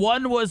weekend.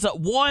 One was,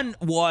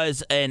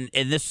 and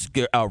this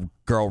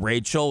girl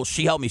Rachel,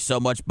 she helped me so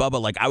much,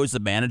 Bubba. Like, I was the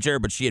manager,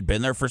 but she had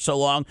been there for so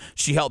long.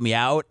 She helped me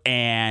out,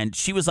 and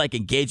she was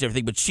engaged and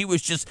everything, but she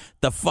was just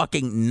the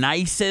fucking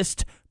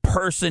nicest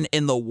person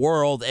in the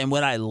world. And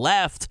when I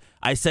left,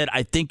 I said,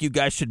 I think you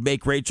guys should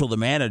make Rachel the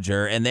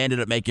manager, and they ended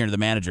up making her the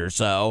manager.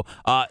 So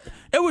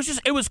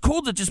it was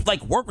cool to just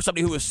work with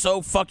somebody who was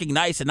so fucking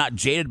nice and not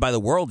jaded by the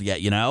world yet,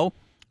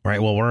 Right,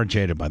 well, we're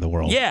jaded by the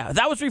world. Yeah,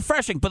 that was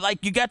refreshing.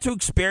 But you got to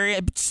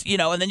experience,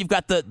 and then you've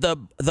got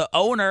the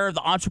owner,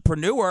 the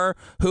entrepreneur,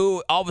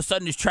 who all of a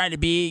sudden is trying to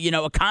be,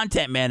 a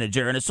content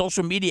manager and a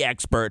social media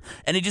expert,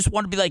 and he just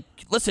wanted to be like,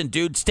 listen,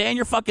 dude, stay in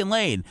your fucking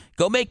lane.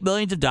 Go make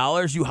millions of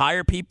dollars. You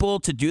hire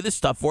people to do this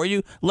stuff for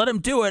you. Let them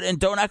do it, and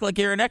don't act like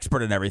you're an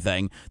expert in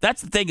everything.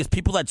 That's the thing, is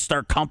people that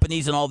start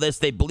companies and all this,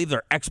 they believe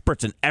they're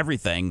experts in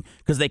everything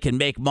because they can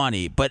make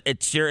money. But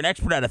you're an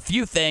expert at a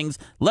few things.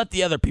 Let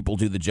the other people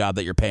do the job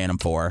that you're paying them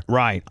for.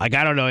 Right. I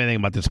don't know anything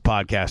about this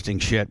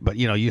podcasting shit, but,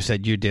 you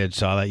said you did,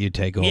 so I'll let you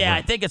take over. Yeah,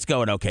 I think it's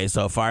going okay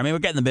so far. I mean, we're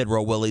getting the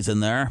mid-roll willies in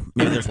there.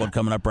 Maybe there's one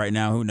coming up right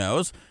now. Who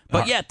knows?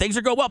 But, yeah, things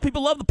are going well.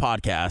 People love the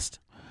podcast.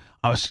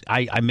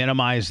 I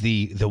minimized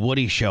the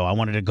Woody show. I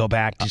wanted to go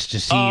back just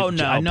to see. Oh,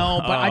 no. I know,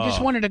 but I just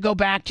wanted to go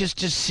back just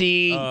to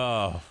see.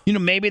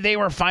 Maybe they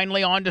were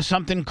finally on to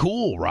something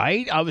cool,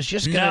 right? I was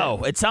just gonna.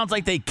 No, it sounds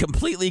like they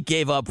completely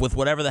gave up with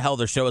whatever the hell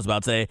their show was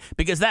about today,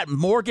 because that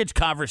mortgage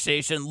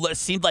conversation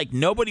seemed like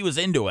nobody was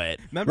into it.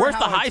 Remember Where's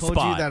how the high I told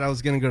spot? you that I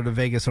was going to go to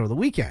Vegas over the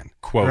weekend?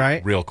 Quote,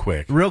 right? real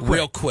quick. Real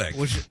quick.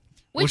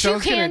 Which I you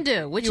was can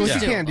gonna- do. Which which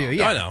is you can do. doable.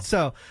 Yeah. I know.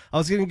 So I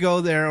was going to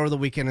go there over the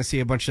weekend and see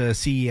a bunch of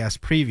CES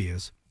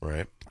previews.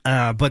 Right.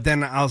 But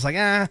then I was like,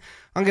 I'm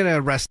going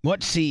to rest.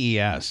 What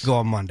CES? Go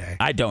on Monday.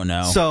 I don't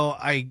know. So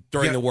I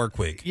During the work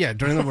week. Yeah,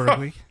 during the work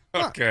week.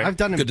 Okay. I've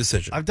done it. Good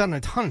decision. I've done it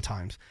a ton of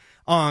times.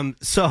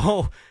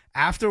 So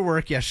after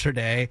work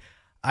yesterday,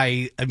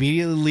 I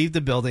immediately leave the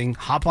building,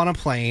 hop on a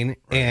plane,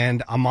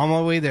 and I'm on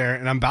my way there,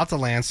 and I'm about to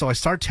land. So I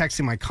start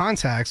texting my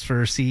contacts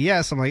for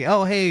CES. I'm like,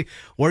 oh, hey,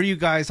 where are you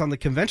guys on the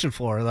convention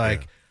floor?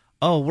 Like,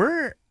 oh,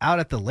 we're out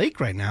at the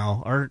lake right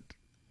now. Or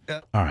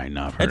All right,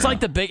 no. it's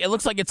like it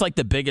looks like it's like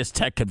the biggest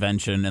tech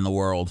convention in the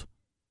world.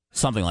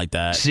 Something like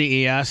that.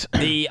 CES.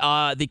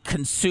 The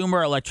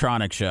Consumer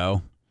Electronics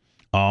Show.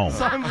 Oh.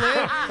 So I'm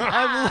lit.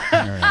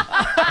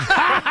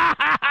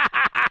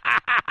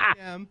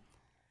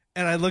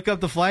 And I look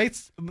up the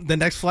flights. The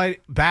next flight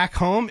back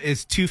home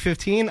is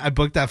 2:15. I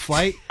booked that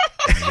flight.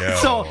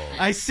 So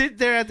I sit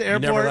there at the You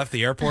airport. never left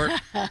the airport?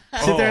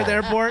 Sit there at the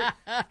airport,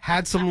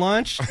 had some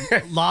lunch,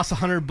 lost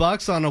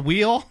 $100 on a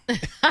wheel,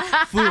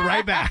 flew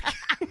right back.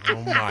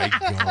 Oh my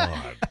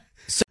God.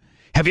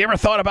 Have you ever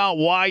thought about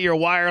why your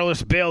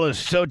wireless bill is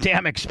so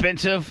damn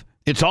expensive?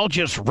 It's all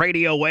just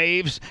radio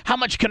waves. How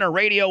much can a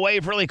radio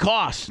wave really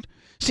cost?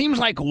 Seems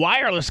like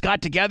wireless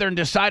got together and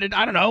decided,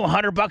 I don't know,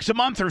 $100 a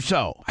month or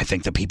so. I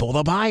think the people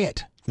will buy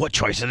it. What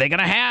choice are they going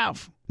to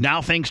have?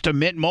 Now, thanks to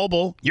Mint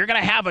Mobile, you're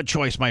going to have a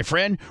choice, my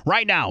friend.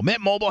 Right now,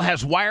 Mint Mobile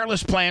has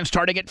wireless plans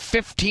starting at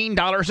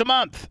 $15 a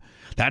month.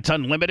 That's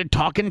unlimited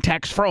talk and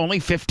text for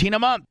only $15 a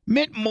month.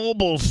 Mint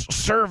Mobile's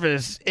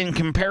service, in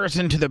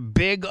comparison to the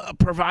big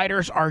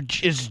providers,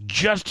 is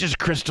just as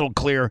crystal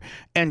clear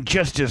and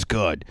just as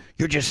good.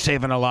 You're just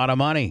saving a lot of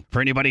money.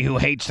 For anybody who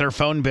hates their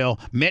phone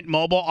bill, Mint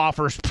Mobile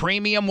offers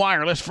premium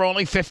wireless for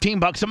only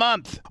 $15 a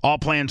month. All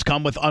plans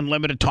come with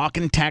unlimited talk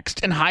and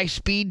text and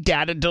high-speed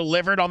data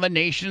delivered on the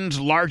nation's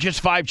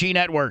largest 5G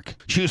network.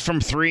 Choose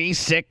from 3,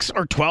 6,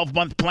 or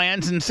 12-month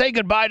plans and say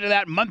goodbye to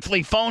that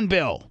monthly phone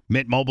bill.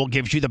 Mint Mobile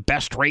gives you the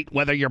best rate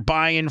whether you're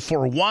buying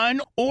for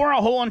one or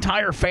a whole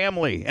entire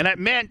family. And at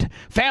Mint,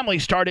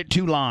 families start at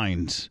 2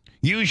 lines.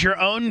 Use your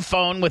own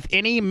phone with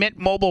any Mint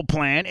Mobile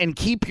plan and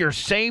keep your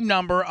same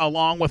number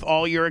along with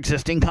all your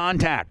existing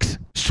contacts.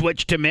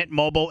 Switch to Mint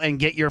Mobile and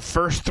get your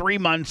first 3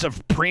 months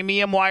of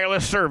premium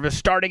wireless service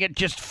starting at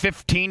just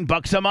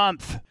 $15 a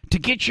month. To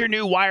get your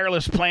new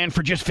wireless plan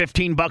for just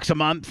 $15 a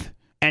month,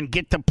 and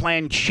get the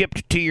plan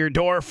shipped to your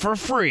door for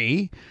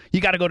free, you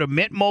got to go to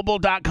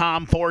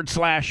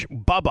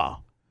mintmobile.com/Bubba.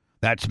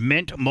 That's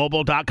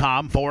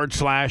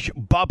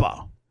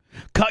mintmobile.com/Bubba.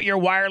 Cut your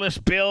wireless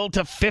bill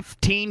to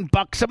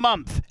 $15 a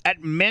month at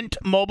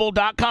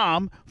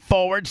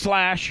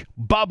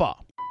mintmobile.com/Bubba.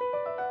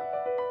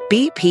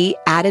 BP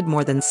added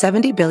more than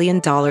 $70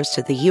 billion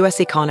to the U.S.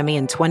 economy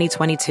in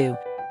 2022.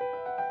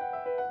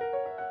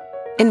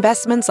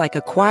 Investments like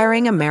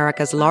acquiring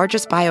America's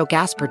largest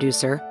biogas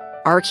producer,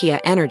 Archaea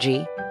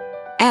Energy,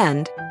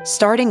 and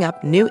starting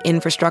up new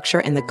infrastructure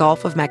in the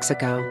Gulf of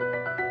Mexico.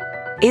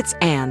 It's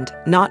and,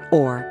 not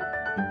or.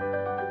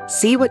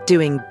 See what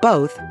doing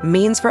both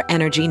means for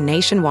energy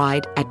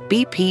nationwide at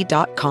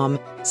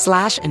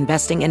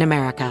bp.com/investing in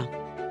America.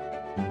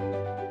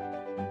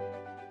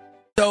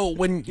 So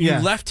when you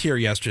left here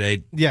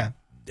yesterday,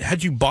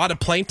 had you bought a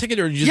plane ticket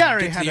or did you just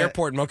get to the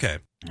airport? Okay.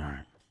 All right.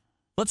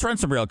 Let's run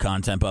some real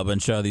content, Bubba, and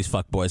show these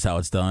fuckboys how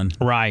it's done.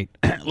 Right.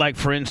 Like,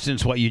 for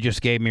instance, what you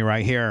just gave me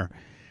right here.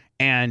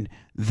 And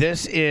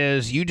this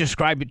is, you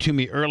described it to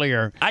me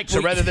earlier.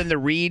 So rather than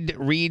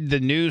read the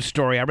news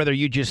story, I'd rather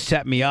you just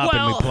set me up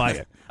and we play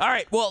it. All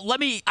right. Well,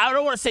 I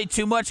don't want to say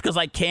too much because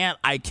I can't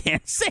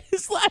say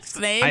his last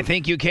name. I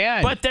think you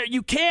can. But there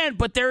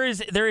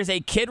is a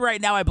kid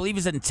right now, I believe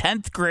he's in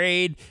 10th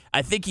grade.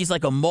 I think he's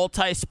like a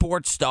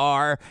multi-sport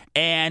star.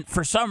 And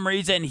for some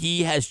reason,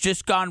 he has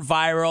just gone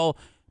viral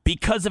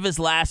because of his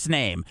last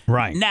name.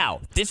 Right.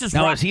 Now, this is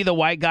Now, is he the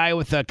white guy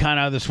with the kind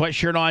of the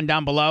sweatshirt on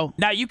down below?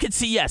 Now, you can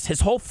see, yes,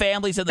 his whole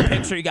family's in the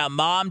picture. You got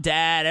mom,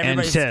 dad,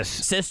 everybody's and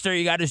sister.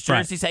 You got his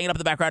jerseys hanging up in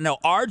the background. No,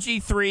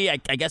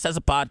 RG3, I guess, has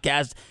a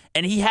podcast,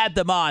 and he had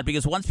them on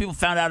because once people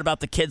found out about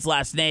the kid's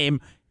last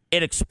name,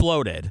 it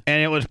exploded.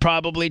 And it was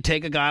probably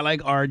take a guy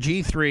like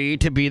RG3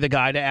 to be the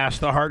guy to ask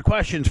the hard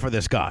questions for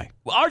this guy.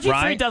 Well,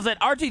 RG3 doesn't.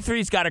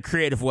 RG3's got a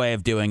creative way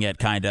of doing it,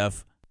 kind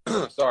of.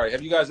 Sorry,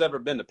 have you guys ever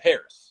been to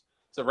Paris?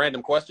 It's a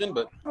random question,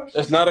 but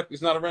it's not a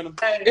random.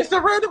 It's a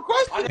random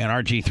question.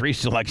 And RG3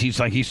 still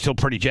he's still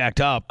pretty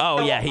jacked up.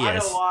 Oh yeah, he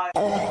is.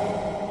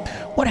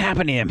 What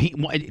happened to him?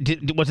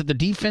 Was it the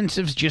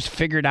defensives just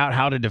figured out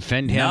how to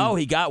defend him? No,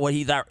 he got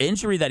that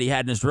injury that he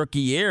had in his rookie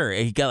year.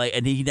 He got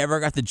and he never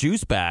got the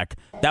juice back.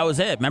 That was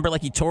it. Remember,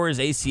 he tore his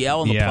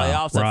ACL in the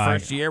playoffs that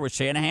first year with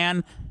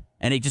Shanahan,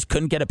 and he just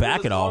couldn't get it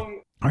back at all. All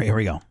right, here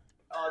we go.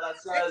 That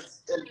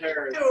says in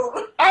Paris.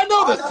 I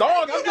know the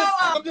song.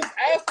 I'm just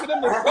asking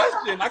him the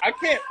question. I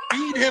can't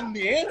feed him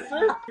the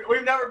answer.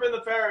 We've never been to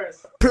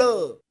Paris.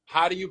 Plug.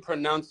 How do you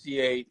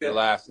pronunciate your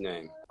last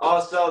name? Oh,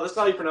 so this is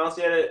how you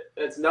pronunciate it.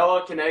 It's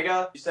Noah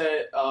Kanega. You say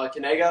it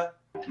Kanega.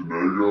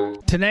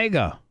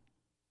 Tanega.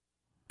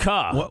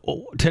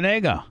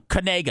 Tanega.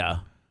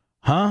 Kanega.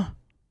 Huh?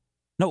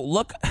 No,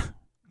 look.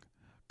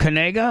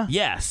 Kanega?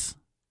 Yes.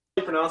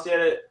 You pronunciate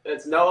it.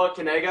 It's Noah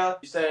Kanega.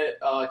 You say it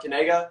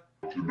Kanega.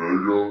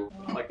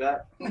 Kanega. Like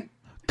that.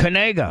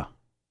 Kanega.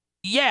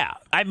 Yeah.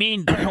 I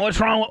mean, what's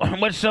wrong?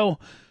 What's so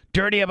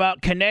dirty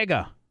about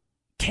Kanega?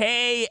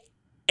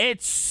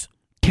 It's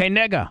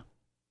Kanega.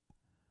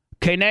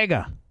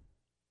 Kanega.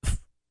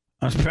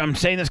 I'm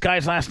saying this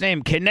guy's last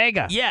name.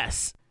 Kanega.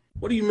 Yes.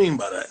 What do you mean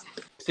by that?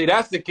 See,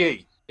 that's the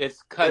key.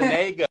 It's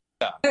Kanega.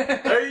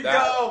 There you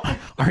go.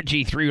 Our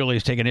G3 really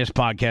is taking his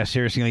podcast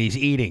seriously. He's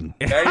eating.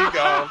 There you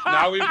go.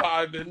 Now we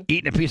vibing.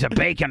 Eating a piece of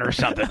bacon or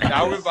something.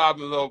 Now we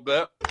vibing a little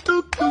bit.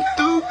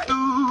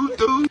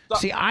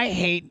 See, I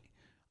hate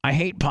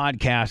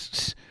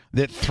podcasts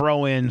that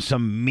throw in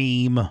some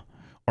meme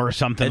or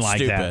something It's like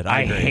stupid. that. I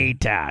I agree. hate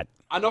that.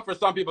 I know for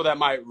some people that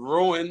might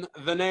ruin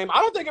the name.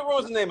 I don't think it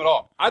ruins the name at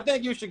all. I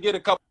think you should get a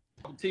couple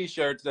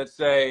T-shirts that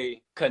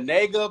say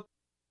Kanega,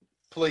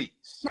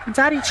 please.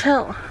 Daddy,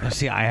 chill.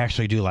 See, I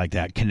actually do like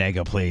that.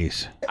 Kanega,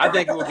 please. I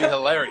think it would be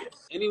hilarious.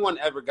 Anyone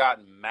ever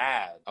gotten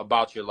mad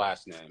about your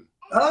last name?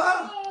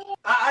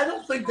 I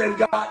don't think they've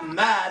gotten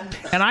mad.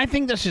 And I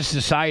think this is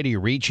society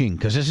reaching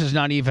because this is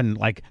not even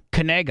like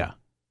Kanega.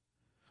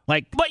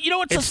 Like, but you know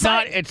what?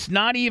 It's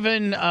not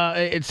even.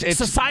 It's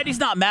society's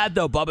not mad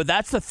though, Bubba.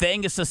 That's the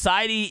thing. Is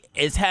society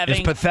is having.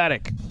 It's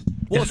pathetic.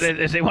 Well,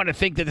 as they want to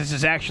think that this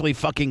is actually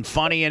fucking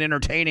funny and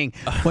entertaining,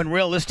 when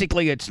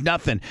realistically it's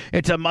nothing.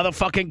 It's a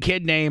motherfucking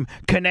kid named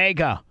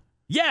Kanega.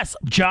 Yes,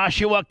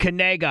 Joshua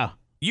Kanega.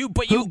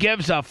 Who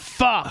gives a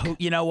fuck?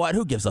 You know what?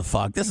 Who gives a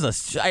fuck? This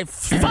is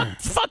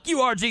fuck you,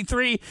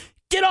 RG3.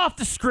 Get off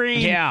the screen.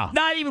 Yeah.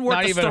 Not even worth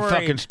Not the even story. a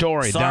fucking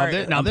story.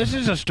 Sorry. Now this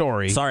is a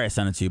story. Sorry I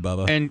sent it to you,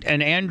 Bubba.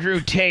 And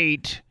Andrew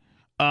Tate,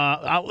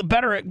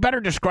 better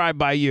described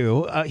by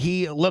you.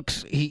 He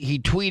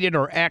tweeted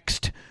or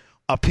X'd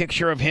a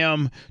picture of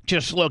him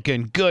just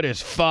looking good as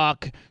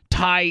fuck,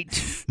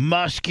 tight,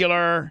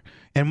 muscular.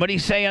 And what did he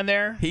say on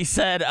there? He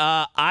said,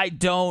 I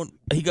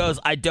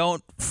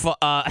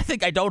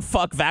think I don't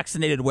fuck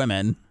vaccinated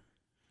women.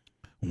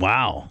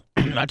 Wow.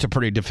 That's a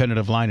pretty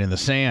definitive line in the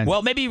sand.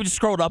 Well, maybe you just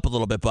scrolled up a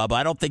little bit, Bubba.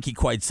 I don't think he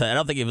quite said. I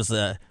don't think it was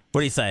what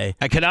do you say?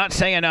 I cannot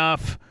say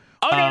enough.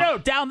 Oh, no,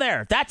 down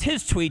there. That's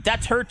his tweet.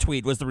 That's her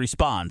tweet was the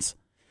response.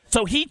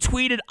 So he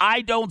tweeted,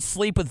 I don't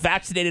sleep with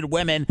vaccinated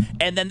women,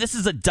 and then this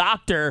is a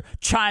doctor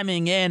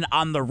chiming in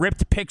on the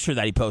ripped picture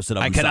that he posted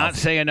of himself. I cannot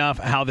say enough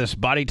how this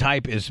body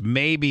type is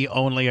maybe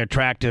only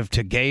attractive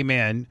to gay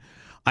men.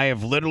 I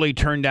have literally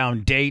turned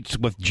down dates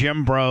with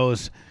gym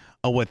bros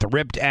with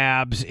ripped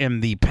abs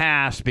in the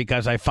past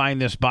because I find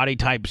this body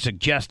type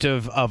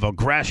suggestive of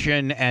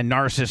aggression and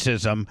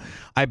narcissism.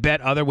 I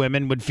bet other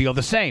women would feel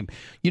the same.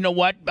 You know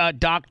what,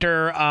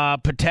 Dr.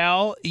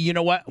 Patel? You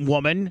know what,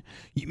 woman?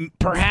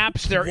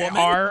 Perhaps there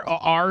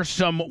are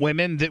some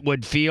women that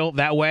would feel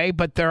that way,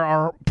 but there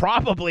are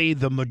probably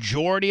the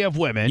majority of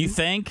women. You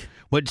think?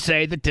 Would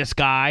say that this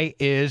guy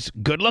is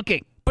good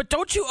looking. But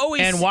don't you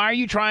always... And why are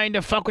you trying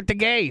to fuck with the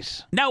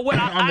gays now,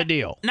 on the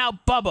deal? Now,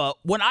 Bubba,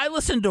 when I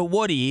listened to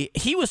Woody,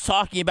 he was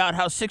talking about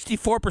how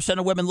 64%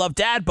 of women love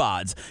dad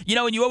bods. You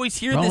know, and you always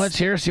hear this... Let's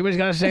see what he's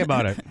got to say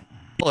about it.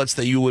 Pellets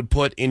that you would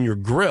put in your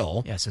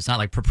grill. Yes, it's not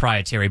like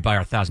proprietary buy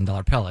our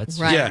 $1,000 pellets.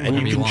 Right. Yeah,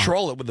 and you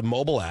control it with the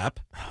mobile app.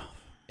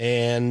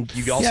 And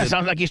you also... Yeah,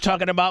 sounds like he's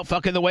talking about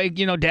fucking the way,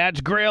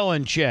 Dad's grill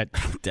and shit.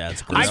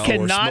 Dad's grill. I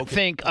cannot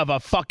think of a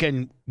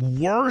fucking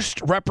worst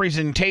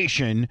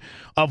representation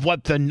of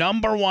what the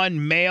number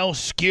one male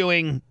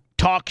skewing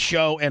talk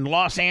show in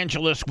Los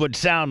Angeles would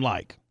sound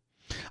like.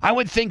 I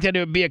would think that it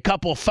would be a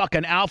couple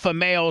fucking alpha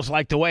males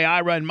like the way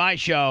I run my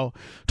show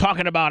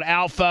talking about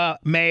alpha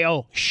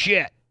male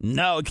shit.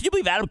 No, can you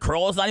believe Adam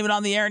Carolla's not even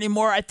on the air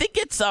anymore? I think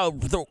it's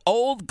the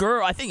old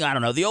girl.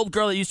 The old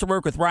girl that used to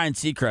work with Ryan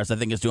Seacrest. I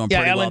think is doing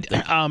pretty Ellen,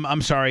 well.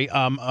 I'm sorry.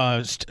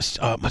 What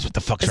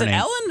the fuck's Is her it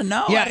name? Ellen?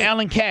 No. Yeah,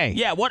 Ellen Kay.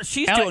 Yeah,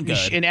 she's doing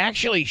good. And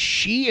actually,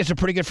 she is a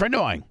pretty good friend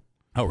of mine.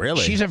 Oh,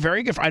 really? She's a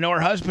very good friend. I know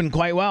her husband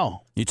quite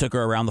well. You took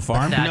her around the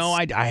farm? No,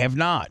 I have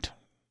not.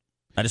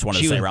 I just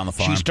wanted to say around the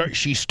farm.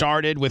 She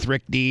started with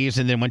Rick Dees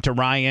and then went to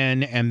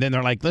Ryan, and then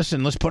they're like,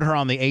 listen, let's put her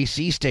on the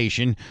AC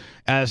station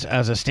as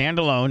a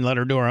standalone, let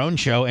her do her own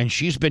show, and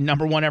she's been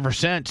number one ever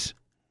since.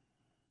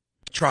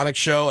 Electronic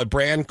show, a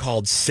brand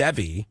called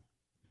Sevi,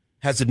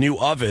 has a new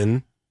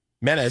oven,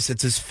 Menace.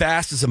 It's as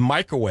fast as a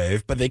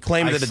microwave, but they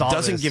claim that it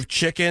doesn't give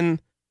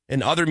chicken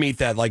and other meat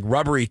that like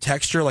rubbery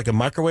texture like a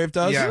microwave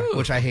does. Yeah,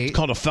 which I hate. It's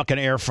called a fucking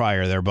air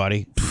fryer there,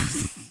 buddy.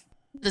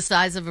 The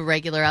size of a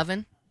regular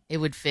oven, it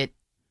would fit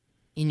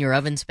in your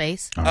oven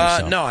space? No,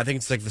 I think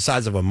it's like the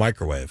size of a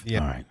microwave.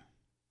 Yeah. All right.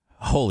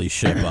 Holy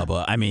shit,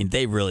 Bubba. I mean,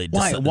 they really...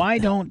 Why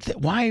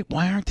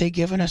aren't they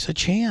giving us a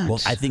chance? Well,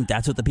 I think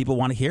that's what the people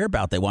want to hear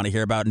about. They want to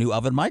hear about new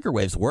oven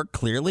microwaves. Work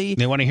clearly.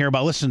 They want to hear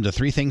about... Listen, the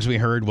three things we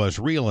heard was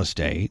real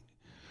estate,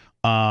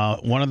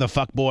 One of the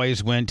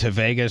fuckboys went to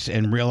Vegas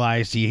and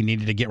realized he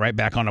needed to get right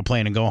back on a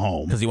plane and go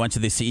home. Because he went to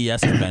the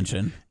CES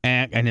convention.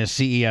 And his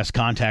CES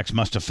contacts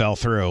must have fell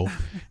through.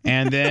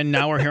 And then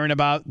now we're hearing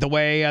about the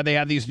way they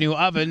have these new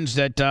ovens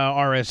that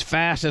are as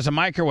fast as a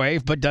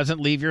microwave but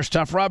doesn't leave your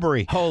stuff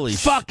rubbery. Holy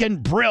fucking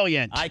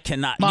brilliant. I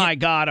cannot. My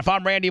God, if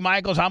I'm Randy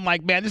Michaels, I'm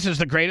like, man, this is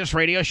the greatest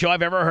radio show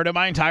I've ever heard in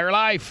my entire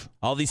life.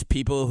 All these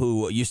people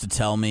who used to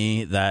tell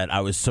me that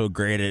I was so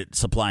great at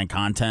supplying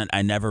content,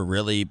 I never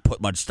really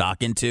put much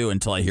stock into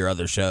until I hear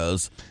other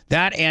shows.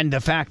 That and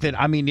the fact that,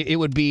 I mean,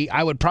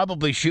 I would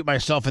probably shoot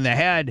myself in the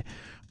head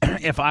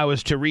if I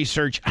was to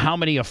research how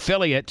many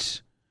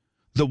affiliates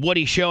the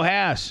Woody Show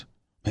has.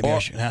 Maybe I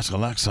should ask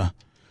Alexa.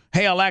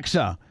 Hey,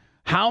 Alexa,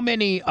 how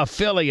many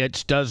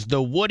affiliates does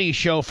the Woody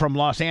Show from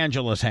Los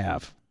Angeles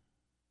have?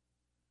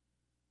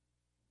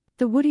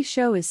 The Woody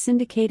Show is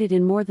syndicated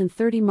in more than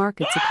 30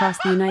 markets across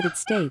the United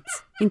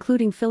States,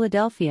 including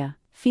Philadelphia,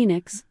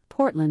 Phoenix,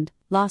 Portland,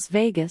 Las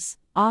Vegas,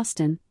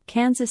 Austin,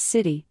 Kansas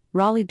City,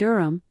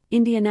 Raleigh-Durham,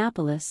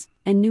 Indianapolis,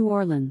 and New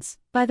Orleans.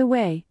 By the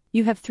way,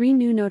 you have 3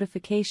 new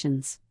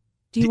notifications.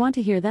 Do you want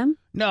to hear them?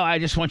 No, I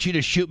just want you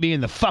to shoot me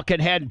in the fucking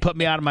head and put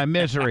me out of my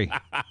misery.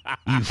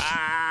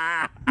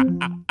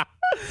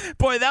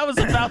 Boy, that was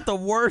about the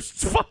worst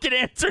fucking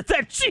answer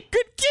that she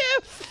could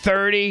give.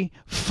 30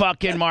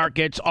 fucking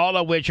markets, all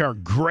of which are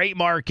great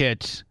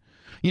markets.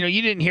 You know,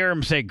 you didn't hear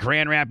him say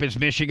Grand Rapids,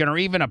 Michigan, or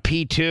even a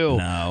P2.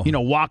 No. You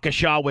know,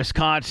 Waukesha,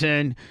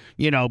 Wisconsin,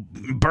 you know,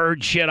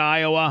 Bird Shit,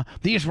 Iowa.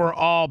 These were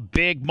all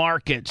big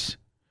markets.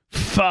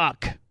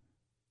 Fuck.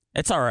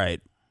 It's all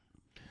right.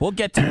 We'll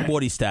get to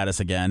Woody status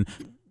again.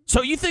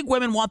 So you think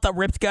women want the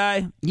ripped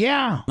guy?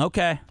 Yeah.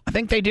 Okay. I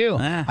think they do.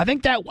 I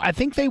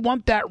think they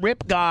want that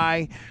ripped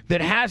guy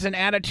that has an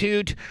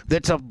attitude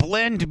that's a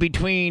blend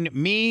between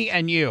me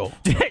and you.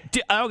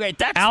 Okay,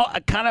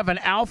 that's kind of an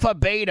alpha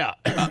beta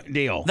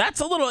deal.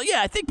 That's a little,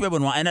 yeah. I think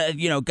women want,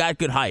 and got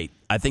good height.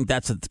 I think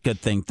that's a good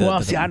thing.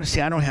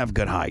 I don't have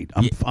good height.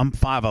 I'm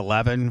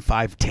 5'11",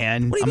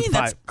 5'10". What do you mean?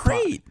 That's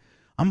great.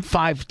 I'm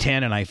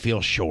 5'10", and I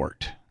feel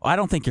short. I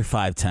don't think you're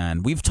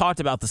 5'10". We've talked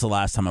about this the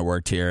last time I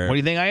worked here. What do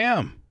you think I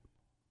am?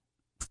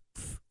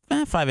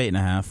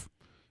 5'8.5".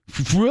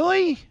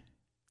 Really?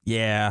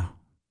 Yeah.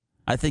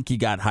 I think you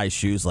got high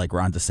shoes like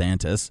Ron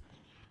DeSantis.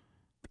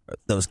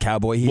 Those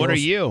cowboy heels. What are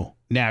you?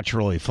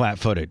 Naturally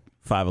flat-footed.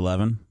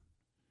 5'11".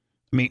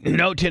 I mean,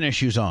 no tennis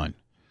shoes on.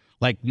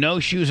 Like, no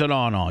shoes at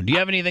all on. Do you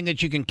have anything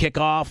that you can kick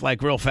off,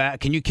 like, real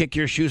fast? Can you kick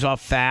your shoes off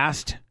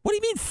fast? What do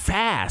you mean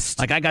fast?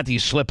 Like, I got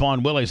these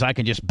slip-on willies. I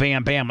can just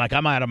bam, bam. Like,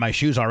 I'm out of my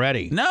shoes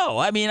already. No,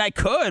 I mean, I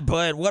could,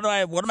 but what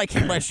am I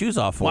kicking my shoes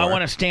off for? Well, I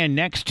want to stand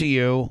next to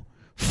you,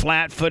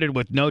 flat-footed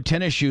with no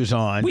tennis shoes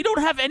on. We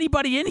don't have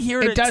anybody in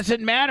here. It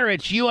doesn't matter.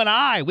 It's you and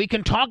I. We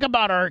can talk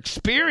about our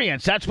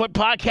experience. That's what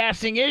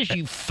podcasting is,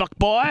 you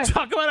fuckboy.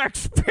 Talk about our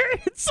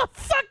experience of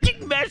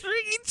fucking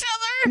measuring each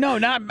other? No,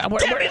 not...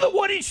 Get me the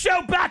Woody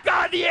Show back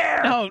on the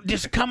air! No,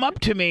 just come up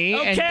to me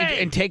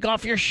and take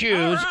off your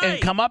shoes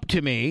and come up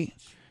to me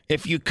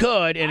if you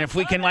could, and if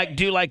we can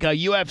do like a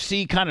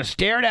UFC kind of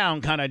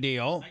stare-down kind of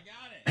deal.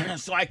 I got it.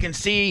 So I can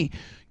see...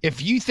 If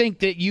you think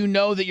that you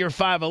know that you're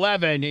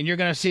 5'11", and you're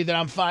going to see that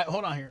I'm 5...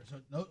 Hold on here. So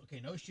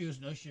no shoes.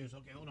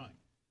 Okay, hold on.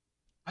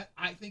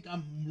 I think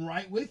I'm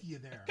right with you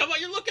there. Come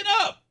on, you're looking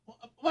up.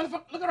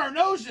 Look at our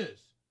noses.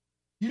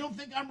 You don't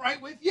think I'm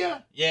right with you?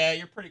 Yeah,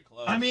 you're pretty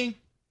close. I mean,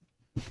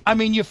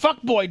 you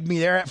fuckboyed me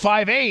there at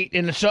 5'8",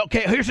 and so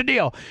okay. Here's the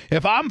deal: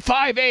 if I'm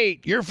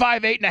 5'8", you're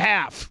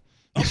 5'8.5".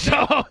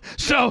 Okay.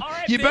 So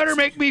right, you better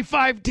make me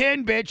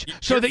 5'10", bitch,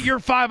 so that you're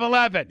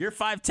 5'11". You're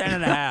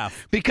 5'10.5".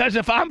 Because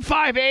if I'm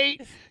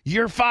 5'8",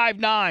 you're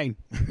 5'9".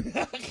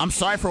 I'm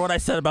sorry for what I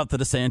said about the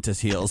DeSantis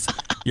heels.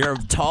 You're a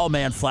tall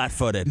man,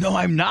 flat-footed. No,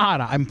 I'm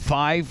not. I'm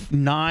 5'9",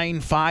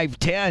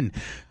 5'10".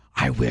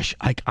 I wish,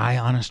 I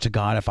honest to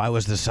God, if I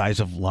was the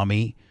size of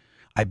Lummy,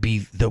 I'd be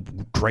the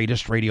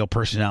greatest radio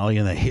personality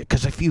in the hit.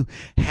 Because if you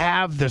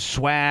have the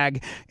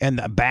swag and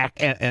the back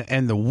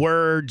and the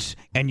words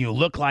and you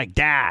look like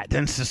that,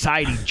 then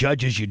society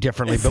judges you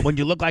differently. But when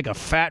you look like a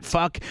fat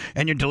fuck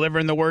and you're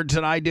delivering the words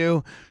that I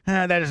do,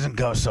 that doesn't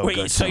go so good.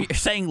 Wait, so you're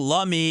saying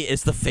Lummy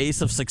is the face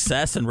of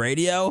success in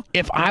radio?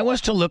 If I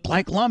was to look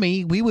like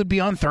Lummy, we would be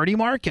on 30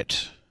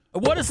 markets.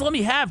 What does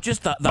Lummy have?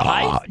 Just the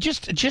height?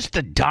 Just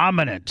the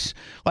dominance.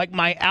 Like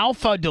my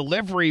alpha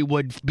delivery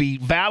would be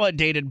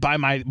validated by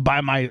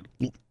my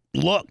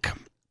look.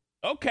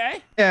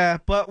 Okay. Yeah,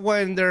 but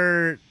when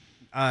their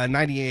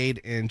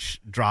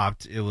 98-inch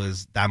dropped, it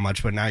was that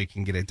much. But now you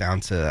can get it down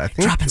to, I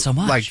think, dropping so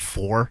much, like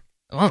 4.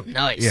 Oh,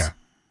 nice. Yeah.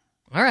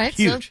 All right.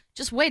 Huge. So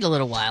just wait a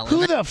little while.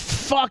 Who the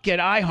fuck at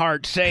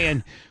iHeart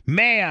saying,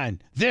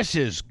 man, this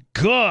is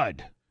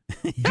good?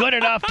 Good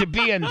enough to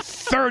be in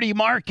 30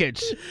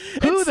 markets.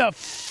 Who the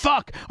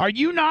fuck? Are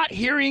you not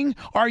hearing?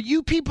 Are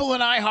you people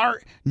in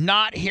iHeart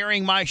not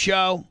hearing my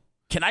show?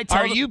 Can I tell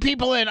Are you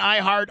people in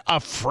iHeart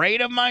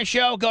afraid of my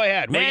show? Go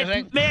ahead. What are you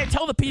saying? May I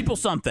tell the people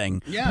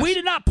something? Yes. We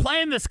did not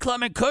plan this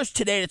Clem and Kush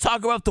today to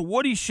talk about the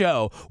Woody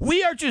Show.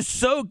 We are just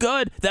so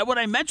good that when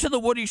I mention the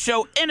Woody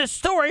Show in a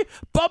story,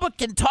 Bubba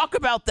can talk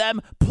about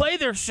them, play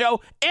their show,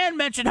 and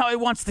mention how he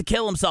wants to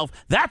kill himself.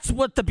 That's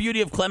what the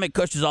beauty of Clem and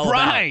Kush is all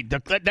about. Right.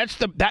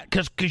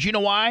 Because you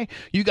know why?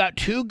 You got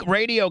two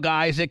radio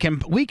guys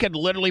we could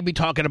literally be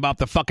talking about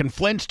the fucking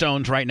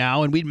Flintstones right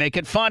now, and we'd make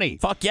it funny.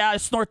 Fuck yeah, I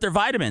snort their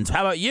vitamins.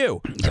 How about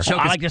you?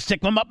 I like to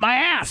stick them up my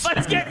ass.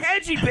 Let's get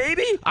edgy,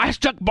 baby. I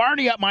stuck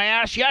Barney up my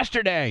ass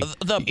yesterday.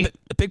 The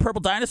big purple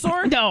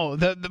dinosaur? No,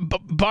 the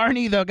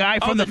Barney, the guy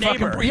from the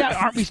fucking neighbor. Yeah,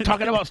 aren't we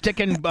talking about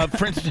sticking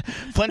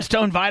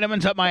Flintstone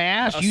vitamins up my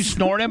ass? You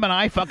snort him, and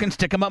I fucking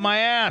stick him up my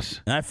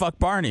ass. And I fuck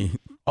Barney.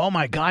 Oh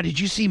my God! Did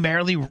you see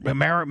Mary Lou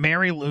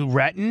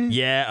Retton?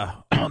 Yeah.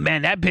 Oh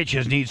man, that bitch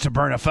just needs to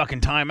burn a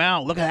fucking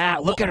timeout. Look at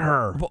that. Look at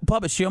her.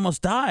 Bubba, she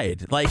almost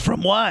died. Like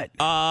from what?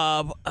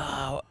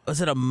 Was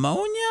it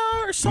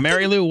ammonia or something?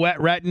 Mary Lou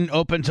Retton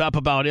opens up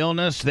about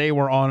illness. They're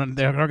going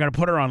to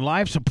put her on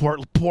life support.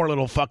 Poor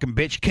little fucking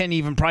bitch can't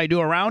even probably do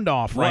a round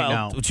off right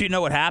now. Do you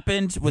know what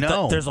happened?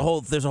 No. There's a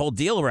whole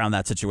deal around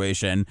that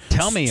situation.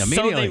 Tell me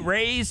immediately. So they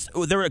raised.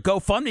 Their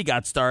GoFundMe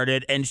got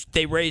started, and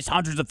they raised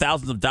hundreds of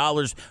thousands of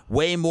dollars,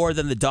 way more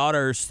than the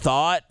daughters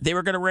thought they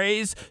were going to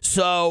raise.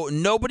 So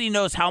nobody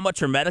knows how much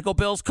her medical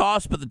bills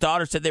cost, but the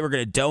daughter said they were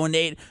going to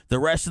donate the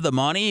rest of the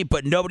money,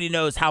 but nobody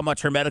knows how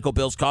much her medical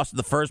bills cost in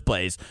the first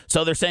place.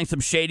 So they're saying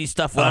some shady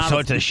stuff. So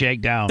it's a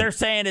shakedown. They're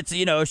saying it's,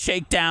 a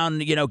shakedown,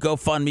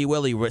 GoFundMe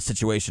Willie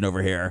situation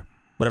over here.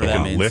 Whatever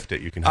that means. Lift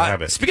it. You can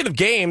have it. Speaking of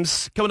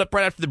games, coming up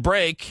right after the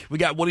break, we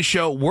got Woody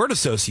Show Word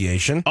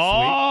Association.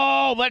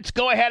 Oh, let's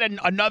go ahead and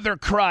another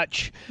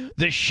crutch.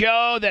 The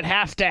show that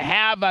has to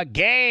have a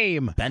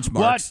game. Benchmarks.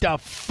 What the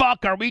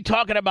fuck are we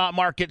talking about,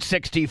 Market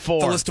 64?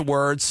 The list of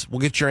words.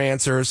 We'll get your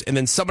answers. And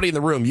then somebody in the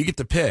room, you get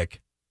to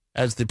pick,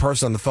 as the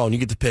person on the phone, you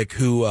get to pick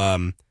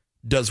who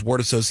does word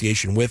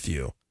association with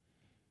you.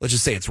 Let's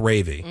just say it's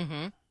Ravy.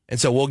 Mm-hmm. And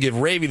so we'll give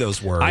Ravy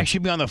those words. I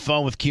should be on the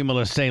phone with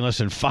Cumulus saying,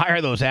 listen,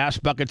 fire those ass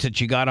buckets that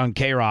you got on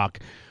K-Rock.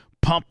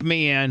 Pump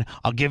me in.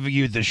 I'll give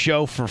you the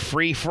show for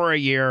free for a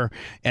year.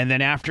 And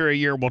then after a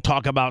year, we'll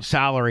talk about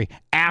salary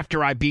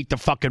after I beat the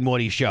fucking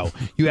Woody Show.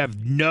 You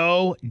have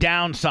no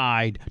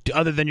downside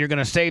other than you're going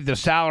to save the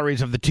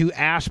salaries of the two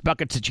ass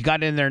buckets that you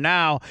got in there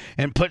now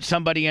and put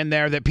somebody in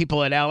there that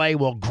people at L.A.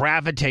 will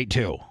gravitate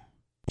to.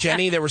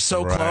 Jenny, they were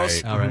so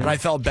close, but I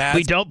felt bad.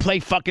 We don't play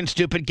fucking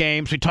stupid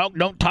games. We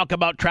don't talk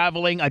about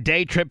traveling a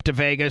day trip to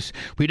Vegas.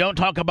 We don't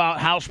talk about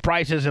house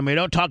prices, and we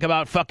don't talk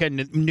about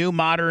fucking new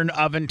modern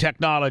oven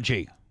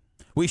technology.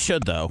 We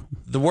should, though.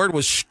 The word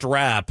was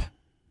strap.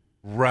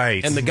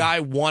 Right. And the guy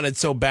wanted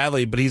so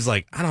badly, but he's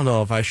like, I don't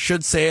know if I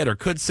should say it or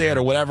could say it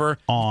or whatever.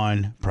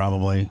 On,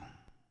 probably.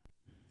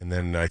 And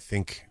then I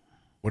think,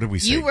 what did we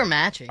say? You were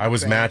matching. I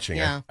was right? matching.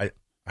 Yeah. I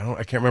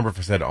can't remember if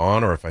I said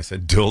on or if I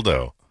said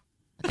dildo.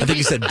 I think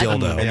he said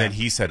dildo. And then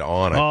he said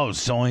on.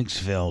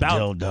 Zoinksville,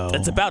 dildo.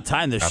 It's about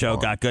time this show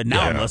got good.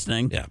 Now I'm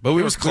listening. Yeah, but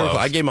we was close.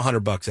 I gave him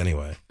 $100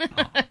 anyway.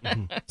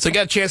 So you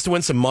got a chance to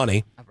win some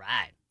money. All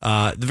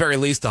right. At the very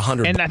least,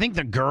 $100. And I think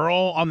the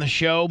girl on the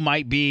show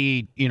might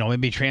be,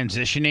 maybe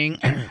transitioning.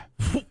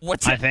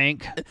 I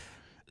think.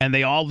 And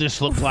they all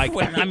just look like.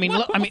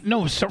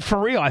 No, for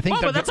real. I think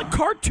that's a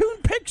cartoon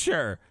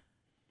picture.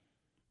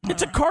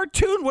 It's a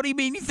cartoon. What do you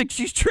mean? You think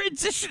she's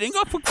transitioning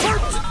off a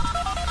cartoon?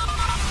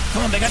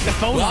 Come on, they got the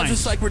phone line.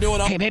 Just like we're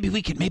doing. Hey, maybe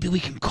we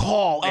can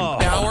call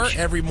an hour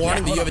every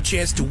morning that you have a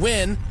chance to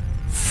win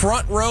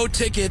front row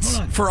tickets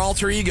for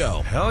Alter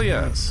Ego. Hell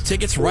yes.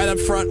 Tickets right up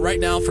front right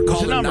now for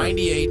caller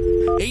 98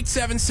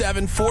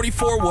 877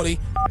 44 Woody.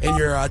 And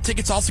your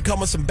tickets also come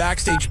with some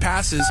backstage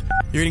passes.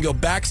 You're going to go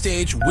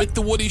backstage with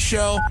the Woody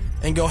Show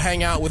and go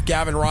hang out with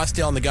Gavin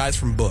Rossdale and the guys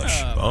from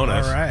Bush.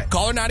 Bonus. All right.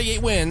 Caller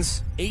 98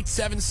 wins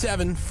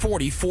 877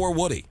 44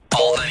 Woody.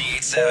 All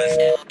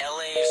 98.7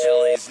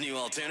 LA's new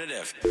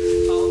alternative.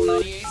 All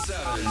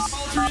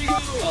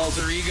 98.7's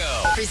Alter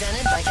Ego.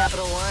 Presented by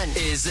Capital One.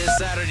 Is this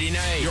Saturday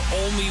night Your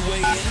only way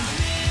in.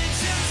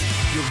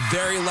 Your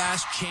very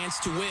last chance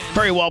to win.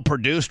 Very well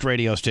produced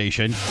radio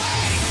station.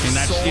 And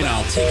that's, Sold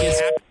out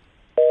tickets.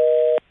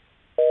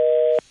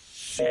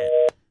 Shit.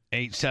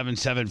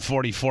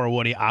 877-44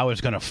 Woody. I was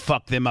going to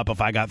fuck them up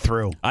if I got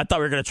through. I thought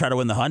we were going to try to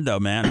win the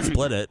hundo, man, and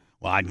split it.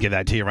 Well, I'd give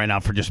that to you right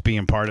now for just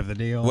being part of the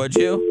deal. Would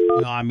you?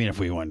 No, I mean if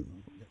we won.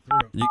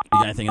 You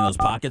got anything in those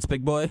pockets,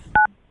 big boy?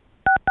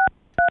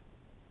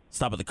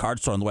 Stop at the card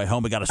store on the way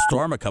home. We got a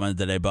storm coming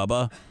today,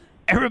 Bubba.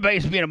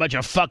 Everybody's being a bunch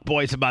of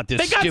fuckboys about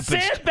this They got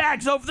stupid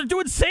sandbags over there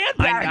doing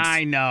sandbags.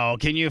 I know.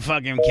 Can you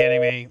fucking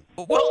kidding me?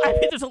 Well, I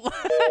mean, there's a lot.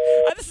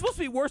 This is supposed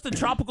to be worse than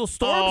tropical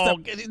storms. Oh,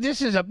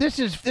 this is the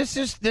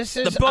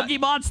boogie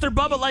monster,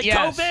 Bubba, like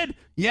yes. COVID.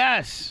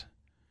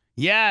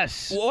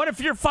 Yes. What if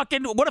you're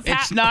fucking? What if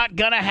it's not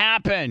gonna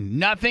happen?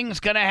 Nothing's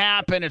gonna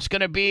happen. It's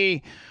gonna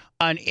be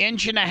An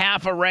inch and a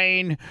half of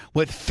rain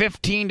with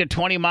 15 to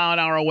 20 mile an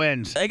hour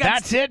winds.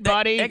 That's it,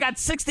 buddy. They got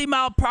 60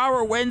 mile per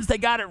hour winds. They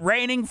got it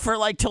raining for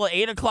like till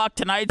 8 o'clock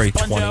tonight. February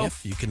Sponjo.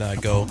 20th. You can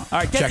go. All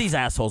right, get these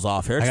assholes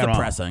off here. It's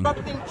depressing.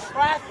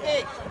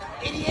 Traffic,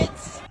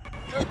 idiots.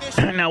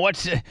 Now,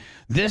 what's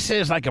this?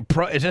 Is like a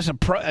pro? Is this a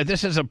pro?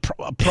 This is a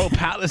pro.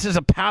 This is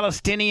a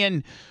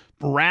Palestinian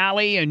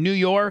rally in New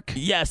York.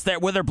 Yes, they're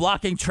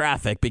blocking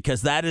traffic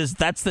because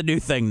that's the new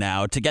thing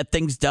now. To get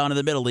things done in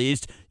the Middle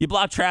East, you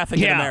block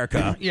traffic in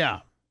America. Yeah.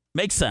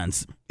 Makes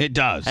sense. It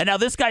does. And now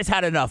this guy's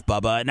had enough,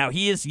 Bubba. Now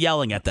he is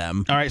yelling at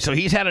them. All right, so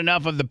he's had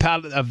enough of the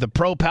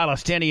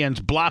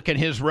pro-Palestinians blocking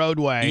his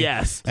roadway.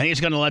 Yes. And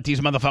he's going to let these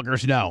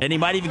motherfuckers know. And he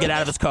might even get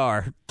out of his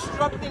car.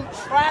 Obstructing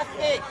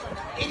traffic,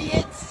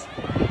 idiots.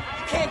 You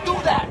can't do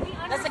that.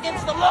 That's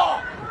against the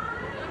law.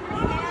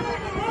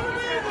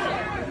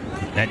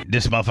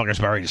 This motherfucker's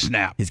ready to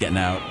snap. He's getting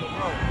out.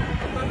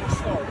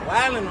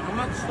 I'm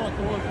about to start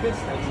throwing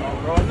fists at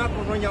y'all, bro. I'm not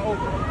going to run y'all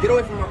over. Get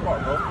away from my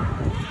car, bro.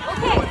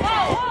 Okay,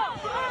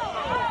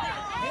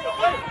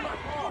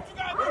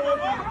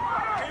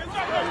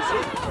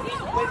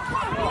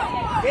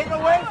 Get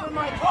away from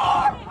my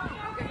car!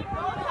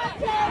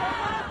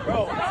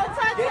 Bro,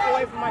 get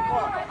away from my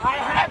car. I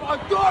have a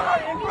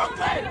daughter in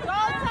Brooklyn! Don't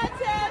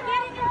touch him!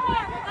 Get in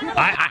your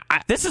car!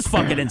 This is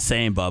fucking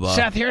insane, Bubba.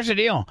 Seth, here's the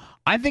deal.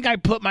 I think I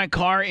put my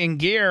car in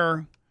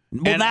gear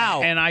and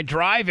I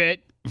drive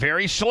it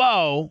very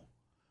slow.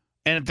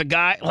 And if the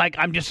guy, like,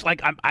 I'm just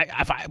like,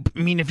 I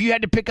mean, if you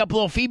had to pick up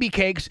little Phoebe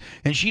cakes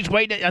and she's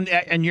waiting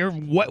and you're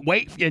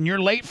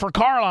late for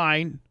car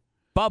line,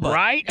 Bubba,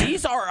 right?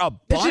 These are a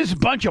bunch. This is a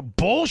bunch of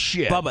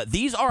bullshit. Bubba,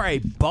 these are a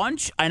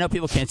bunch. I know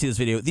people can't see this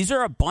video. These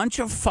are a bunch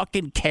of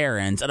fucking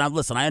Karens. And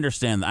listen, I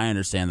understand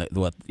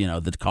what,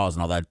 the cause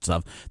and all that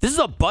stuff. This is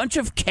a bunch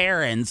of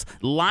Karens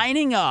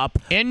lining up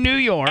in New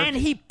York. And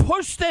he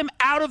pushed them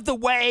out of the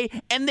way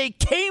and they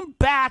came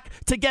back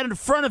to get in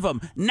front of him.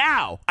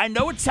 Now, I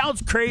know it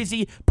sounds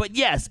crazy, but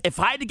yes, if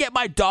I had to get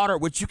my daughter,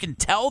 which you can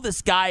tell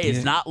this guy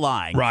is not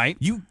lying. Right.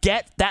 You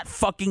get that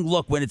fucking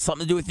look when it's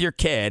something to do with your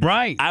kid.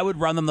 Right. I would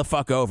run them the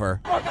fuck over.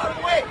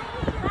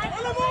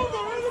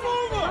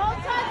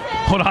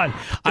 Hold on.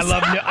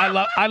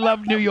 I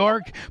love New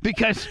York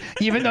because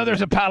even though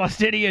there's a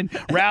Palestinian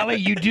rally,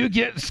 you do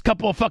get a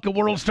couple of fucking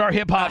world star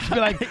hip hops be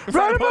like,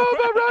 run him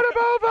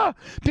over,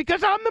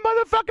 because I'm the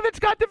motherfucker that's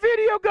got the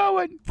video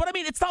going. But I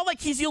mean, it's not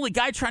like he's the only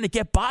guy trying to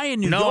get by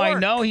in New York. No, I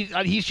know.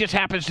 He just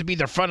happens to be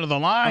the front of the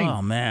line.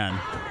 Oh, man.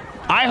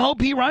 I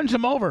hope he runs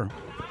him over.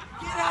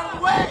 Get out of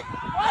the way.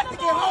 I have to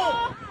get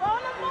home.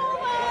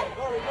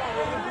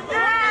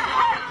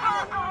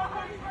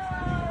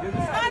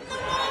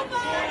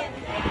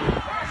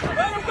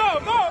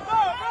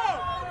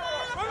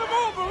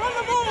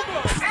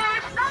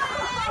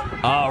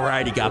 All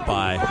right, he got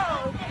by.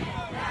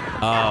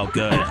 Oh,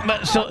 good.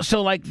 But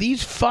so like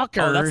these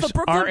fuckers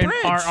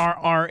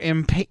are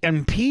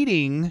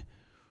impeding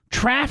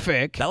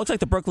traffic. That looks like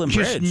the Brooklyn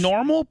Just Bridge.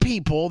 normal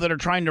people that are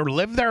trying to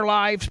live their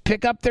lives,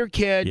 pick up their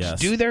kids,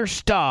 do their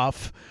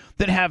stuff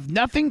that have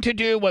nothing to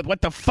do with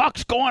what the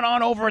fuck's going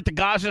on over at the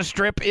Gaza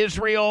Strip,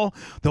 Israel,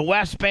 the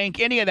West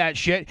Bank, any of that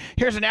shit.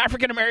 Here's an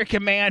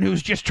African-American man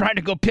who's just trying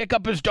to go pick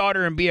up his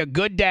daughter and be a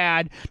good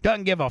dad,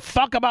 doesn't give a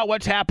fuck about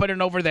what's happening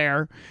over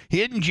there.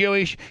 He isn't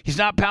Jewish, he's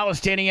not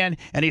Palestinian,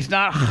 and he's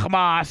not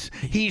Hamas.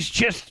 He's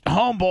just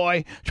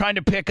homeboy trying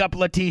to pick up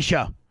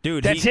Letitia.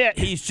 Dude, that's it.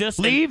 He's just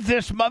leave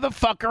this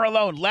motherfucker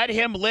alone. Let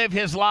him live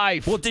his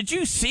life. Well, did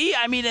you see?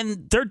 I mean,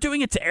 and they're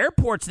doing it to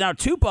airports now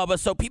too, Bubba.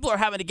 So people are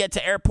having to get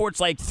to airports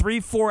like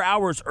 3-4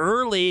 hours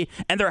early,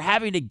 and they're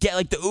having to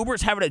get the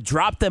Uber's having to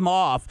drop them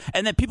off,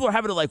 and then people are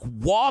having to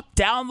walk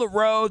down the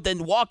road,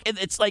 then walk. And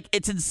it's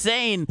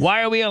insane.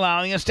 Why are we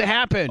allowing this to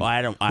happen? Well,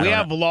 I don't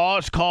have know.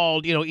 laws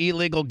called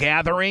illegal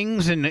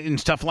gatherings and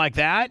stuff like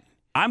that.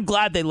 I'm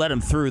glad they let him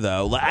through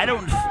though. I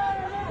don't.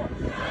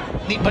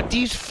 But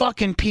these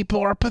fucking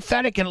people are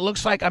pathetic, and it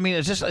looks like, I mean,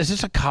 is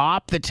this a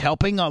cop that's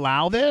helping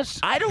allow this?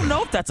 I don't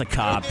know if that's a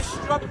cop.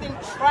 Obstructing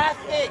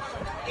traffic,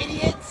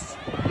 idiots.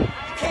 You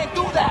can't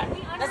do that.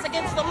 That's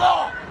against the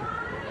law.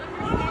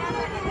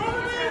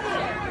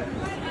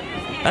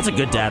 That's a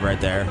good dad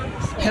right there.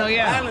 Hell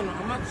yeah. I'm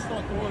about to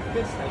start throwing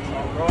fists at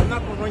y'all, bro. I'm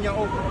not going to run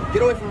y'all over.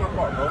 Get away from my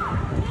car, bro.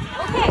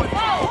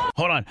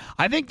 Hold on.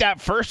 I think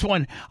that first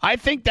one,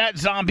 that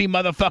zombie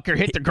motherfucker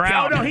hit the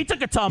ground. Oh, no, he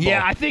took a tumble.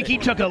 Yeah, I think he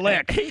took a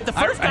lick. The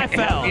first guy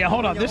fell. Yeah,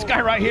 hold on. This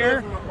guy right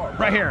here.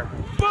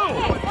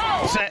 Boom.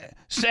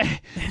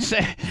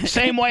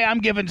 Same way I'm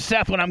giving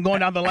Seth when I'm going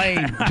down the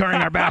lane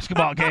during our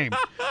basketball game.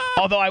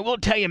 Although I will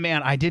tell you,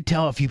 man, I did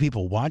tell a few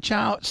people, watch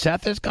out.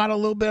 Seth has got a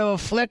little bit of a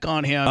flick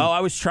on him. Oh,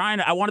 I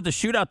wanted to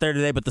shoot out there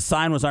today, but the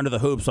sign was under the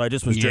hoop, so I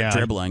just was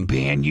dribbling.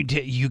 Man,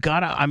 you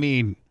gotta, I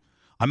mean,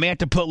 I may have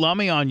to put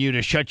Lummy on you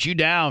to shut you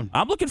down.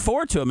 I'm looking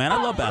forward to it, man.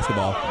 I love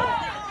basketball.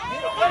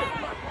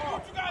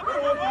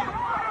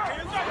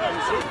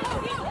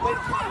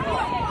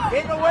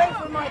 Get away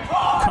from my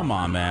car. Come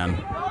on,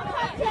 man.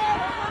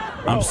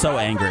 I'm so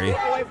angry.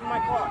 Get away from my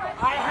car.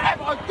 I have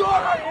a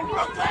daughter in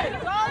Brooklyn.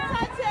 Don't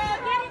touch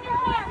him. Get in your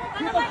car.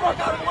 Get the fuck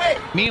out of the way.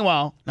 what?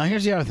 Meanwhile, now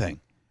here's the other thing.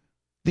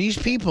 These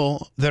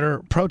people that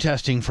are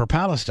protesting for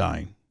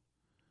Palestine,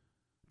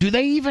 do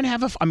they even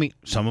have I mean,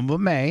 some of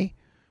them may,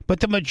 but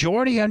the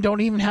majority of them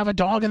don't even have a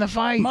dog in the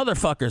fight.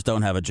 Motherfuckers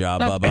don't have a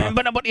job,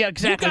 Bubba. But yeah,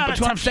 exactly.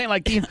 But what I'm saying,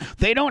 like,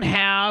 they don't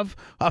have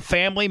a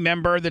family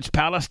member that's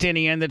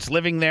Palestinian that's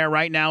living there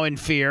right now in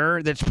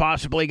fear, that's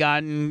possibly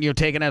gotten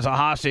taken as a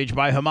hostage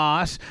by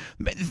Hamas.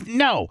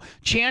 No,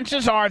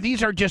 chances are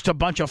these are just a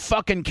bunch of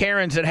fucking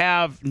Karens that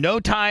have no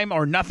time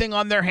or nothing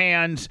on their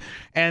hands,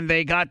 and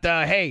they got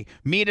the hey,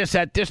 meet us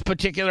at this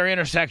particular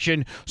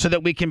intersection so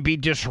that we can be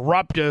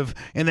disruptive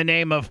in the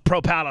name of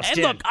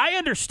pro-Palestine. And look, I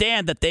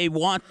understand that they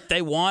want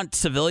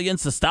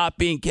civilians to stop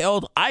being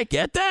killed. I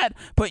get that.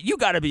 But you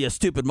got to be a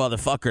stupid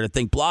motherfucker to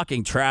think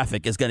blocking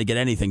traffic is going to get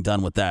anything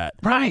done with that.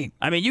 Right.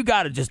 I mean, you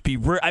got to just be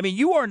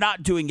you are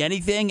not doing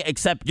anything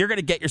except you're going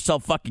to get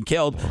yourself fucking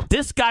killed.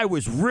 This guy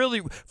was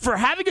really, for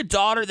having a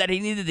daughter that he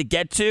needed to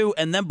get to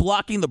and then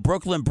blocking the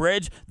Brooklyn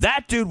Bridge,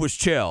 that dude was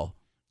chill.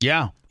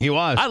 Yeah, he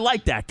was. I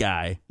like that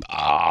guy.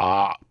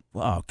 Oh,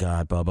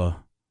 God,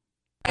 Bubba.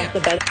 That's the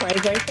best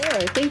prize right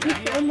there. Thank you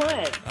so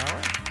much. All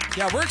right.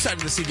 Yeah, we're excited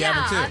to see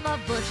Gavin, too. I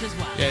love Bush as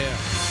well. Yeah.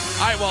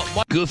 All right,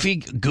 well.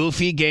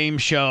 Goofy game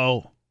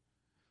show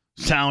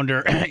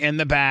sounder in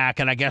the back,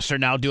 and I guess they're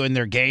now doing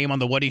their game on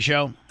the Woody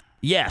Show?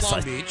 Yes.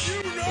 Long Beach,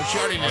 which you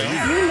already know.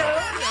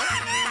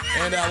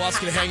 And we're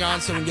also going to hang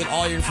on so we can get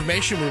all your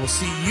information. We will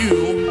see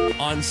you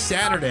on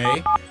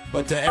Saturday.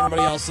 But to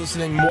everybody else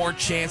listening, more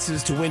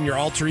chances to win your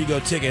Alter Ego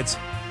tickets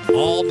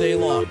all day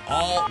long,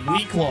 all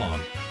week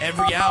long,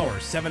 every hour,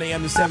 7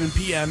 a.m. to 7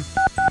 p.m.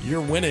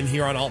 You're winning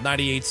here on Alt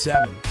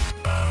 98.7.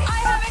 I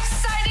have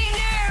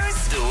exciting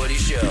news. The Woody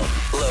Show.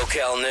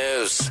 Local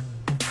news.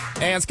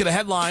 And let's get a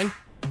headline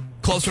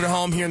closer to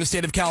home here in the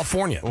state of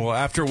California. Well,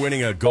 after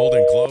winning a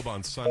Golden Globe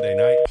on Sunday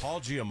night, Paul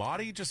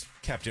Giamatti just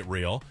kept it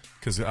real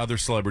because other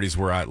celebrities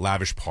were at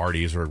lavish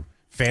parties or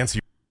fancy.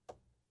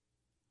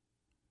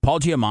 Paul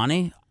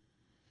Giamatti?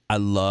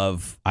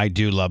 I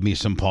do love me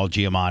some Paul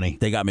Giamatti.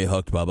 They got me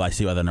hooked, Bubba. I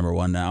see why they're number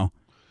one now.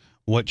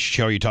 What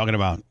show are you talking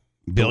about?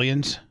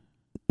 Billions?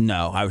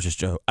 No, I was just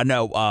joking.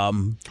 No.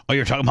 Oh,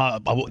 you're talking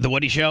about the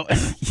Woody Show?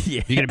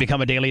 Yeah. You're gonna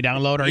become a daily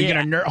downloader. Are you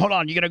gonna hold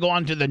on? You're gonna go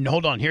on to the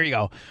hold on. Here you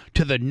go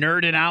to the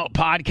Nerdin' Out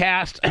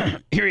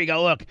podcast. Here you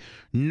go. Look,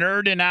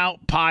 Nerdin'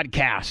 Out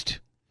podcast.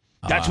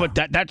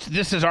 That's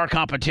this is our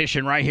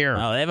competition right here.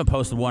 Oh, they haven't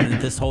posted one in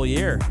this whole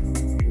year.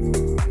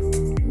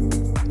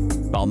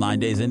 All 9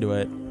 days into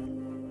it.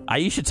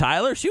 Aisha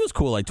Tyler, she was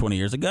cool like 20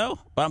 years ago,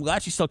 but I'm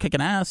glad she's still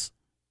kicking ass.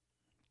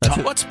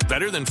 What's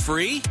better than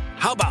free?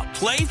 How about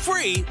play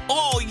free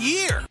all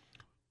year?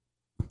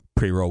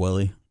 Pre-roll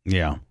Willie.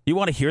 Yeah. You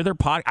want to hear their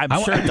podcast?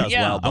 I'm sure it does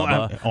well,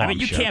 Bubba. I mean,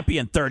 you can't be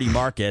in 30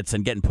 markets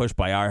and getting pushed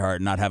by iHeart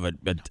and not have a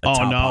top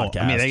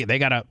podcast. I mean, they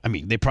gotta. I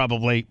mean, they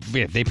probably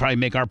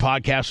make our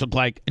podcast look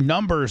like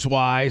numbers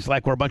wise,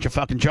 like we're a bunch of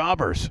fucking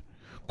jobbers.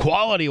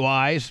 Quality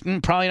wise,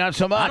 probably not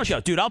so much. I don't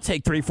know, dude. I'll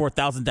take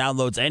 3,000-4,000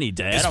 downloads any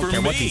day. I don't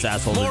care what these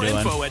assholes are doing.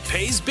 More info at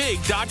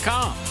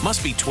paysbig.com.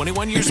 Must be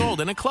 21 years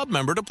old and a club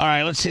member to. All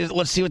right, let's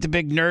see what the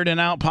big Nerdin'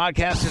 Out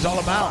podcast is all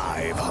about.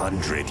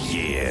 500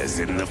 years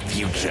in the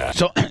future.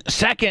 So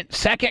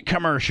second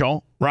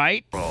commercial,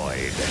 right?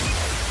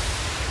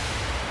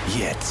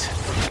 Yet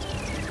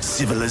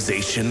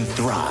civilization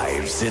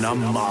thrives in a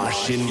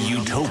Martian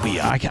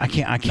utopia. I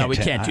can't. No, we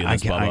can't do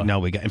this, Bubba. I know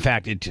we got. In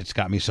fact, it's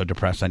got me so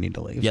depressed. I need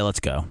to leave. Yeah, let's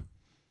go.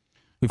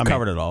 We've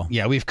covered it all.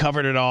 Yeah, we've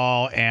covered it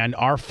all. And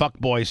our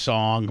fuckboy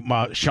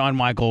song, Shawn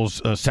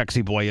Michaels'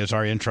 "Sexy Boy," is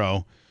our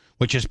intro,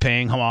 which is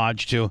paying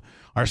homage to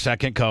our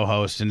second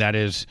co-host, and that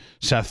is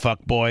Seth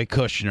Fuckboy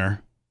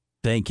Kushner.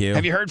 Thank you.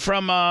 Have you heard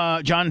from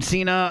John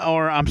Cena,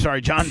 or I'm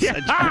sorry, John,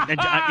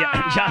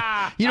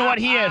 John, you know what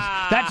he is?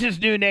 That's his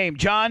new name,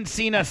 John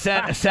Cena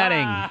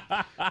Setting.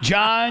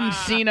 John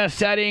Cena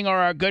Setting, or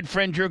our good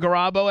friend Drew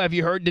Garabo. Have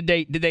you heard? Did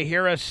they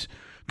hear us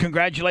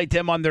congratulate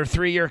them on their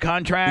 3-year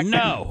contract?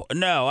 No,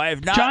 I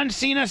have not. John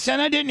Cena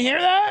Senna didn't hear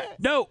that?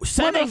 No,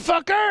 Setting.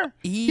 Motherfucker.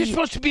 You're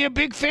supposed to be a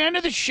big fan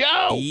of the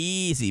show.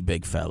 Easy,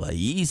 big fella,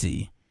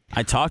 easy.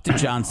 I talked to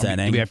John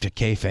Senning. We have to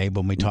kayfabe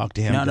when we talk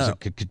to him. No.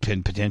 It could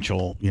pin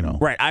potential,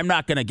 Right. I'm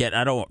not going to get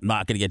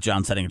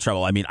John Senning in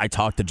trouble. I mean, I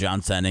talked to John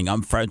Senning.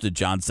 I'm friends with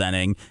John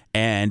Senning.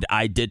 And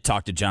I did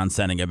talk to John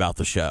Senning about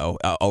the show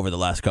over the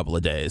last couple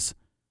of days.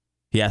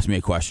 He asked me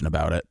a question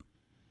about it.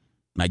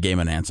 I gave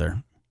him an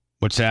answer.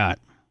 What's that?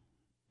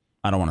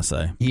 I don't want to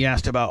say. He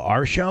asked about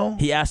our show?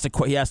 He asked a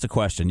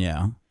question,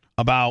 yeah.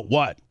 About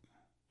what?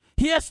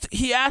 He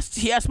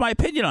asked my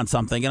opinion on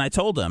something, and I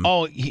told him.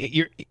 Oh,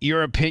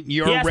 your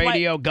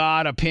radio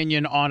god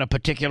opinion on a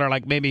particular,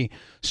 like, maybe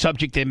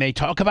subject they may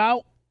talk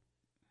about?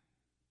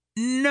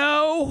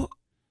 No,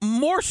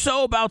 more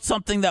so about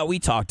something that we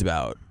talked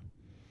about.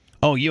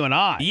 Oh, you and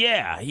I?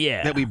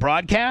 Yeah. That we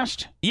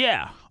broadcast?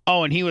 Yeah.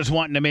 Oh, and he was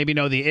wanting to maybe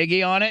know the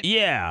Iggy on it?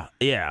 Yeah.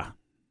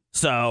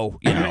 So,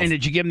 And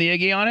did you give him the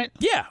Iggy on it?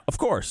 Yeah, of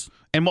course.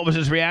 And what was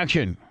his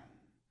reaction?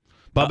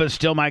 Bubba's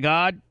still my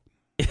god?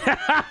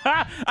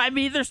 I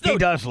mean, there's no. He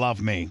does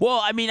love me. Well,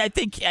 I mean, I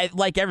think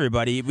like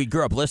everybody, we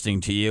grew up listening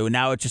to you, and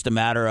now it's just a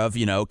matter of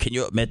can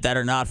you admit that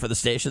or not for the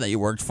station that you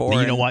worked for?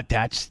 You know what?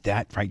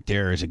 That right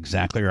there is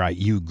exactly right.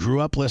 You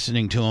grew up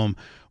listening to him,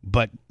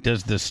 but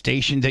does the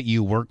station that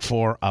you work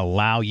for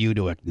allow you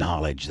to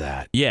acknowledge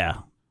that? Yeah,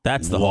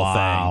 that's the whole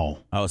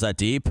thing. Oh, is that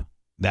deep?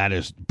 That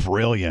is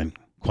brilliant.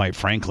 Quite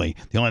frankly,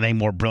 the only thing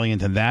more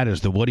brilliant than that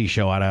is the Woody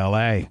Show out of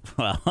L.A.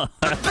 Well.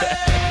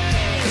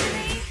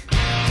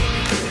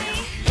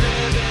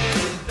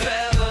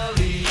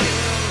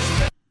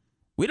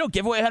 We don't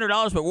give away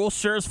 $100, but we'll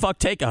sure as fuck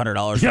take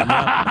 $100 from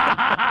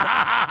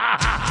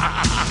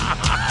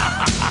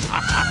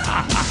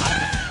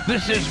you.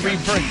 This is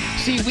reverse.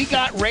 See, we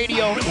got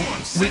radio.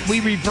 We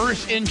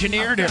reverse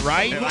engineered it,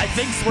 right? I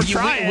think we're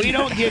trying. We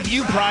don't give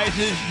you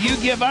prizes. You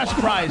give us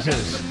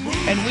prizes,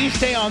 and we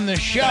stay on the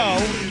show,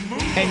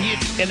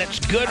 and it's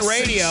good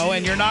radio,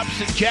 and you're not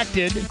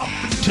subjected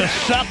to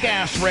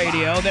suck-ass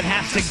radio that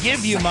has to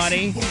give you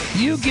money.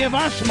 You give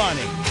us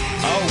money.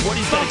 Oh,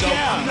 Woody's going to go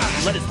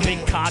let his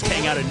big cock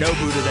hang out of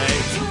Nobu today.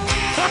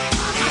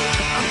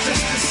 I'm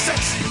just a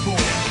sexy boy.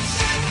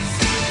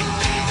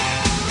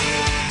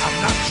 I'm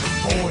not your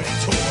boy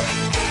toy.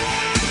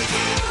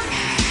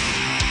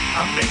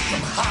 I make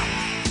them hot.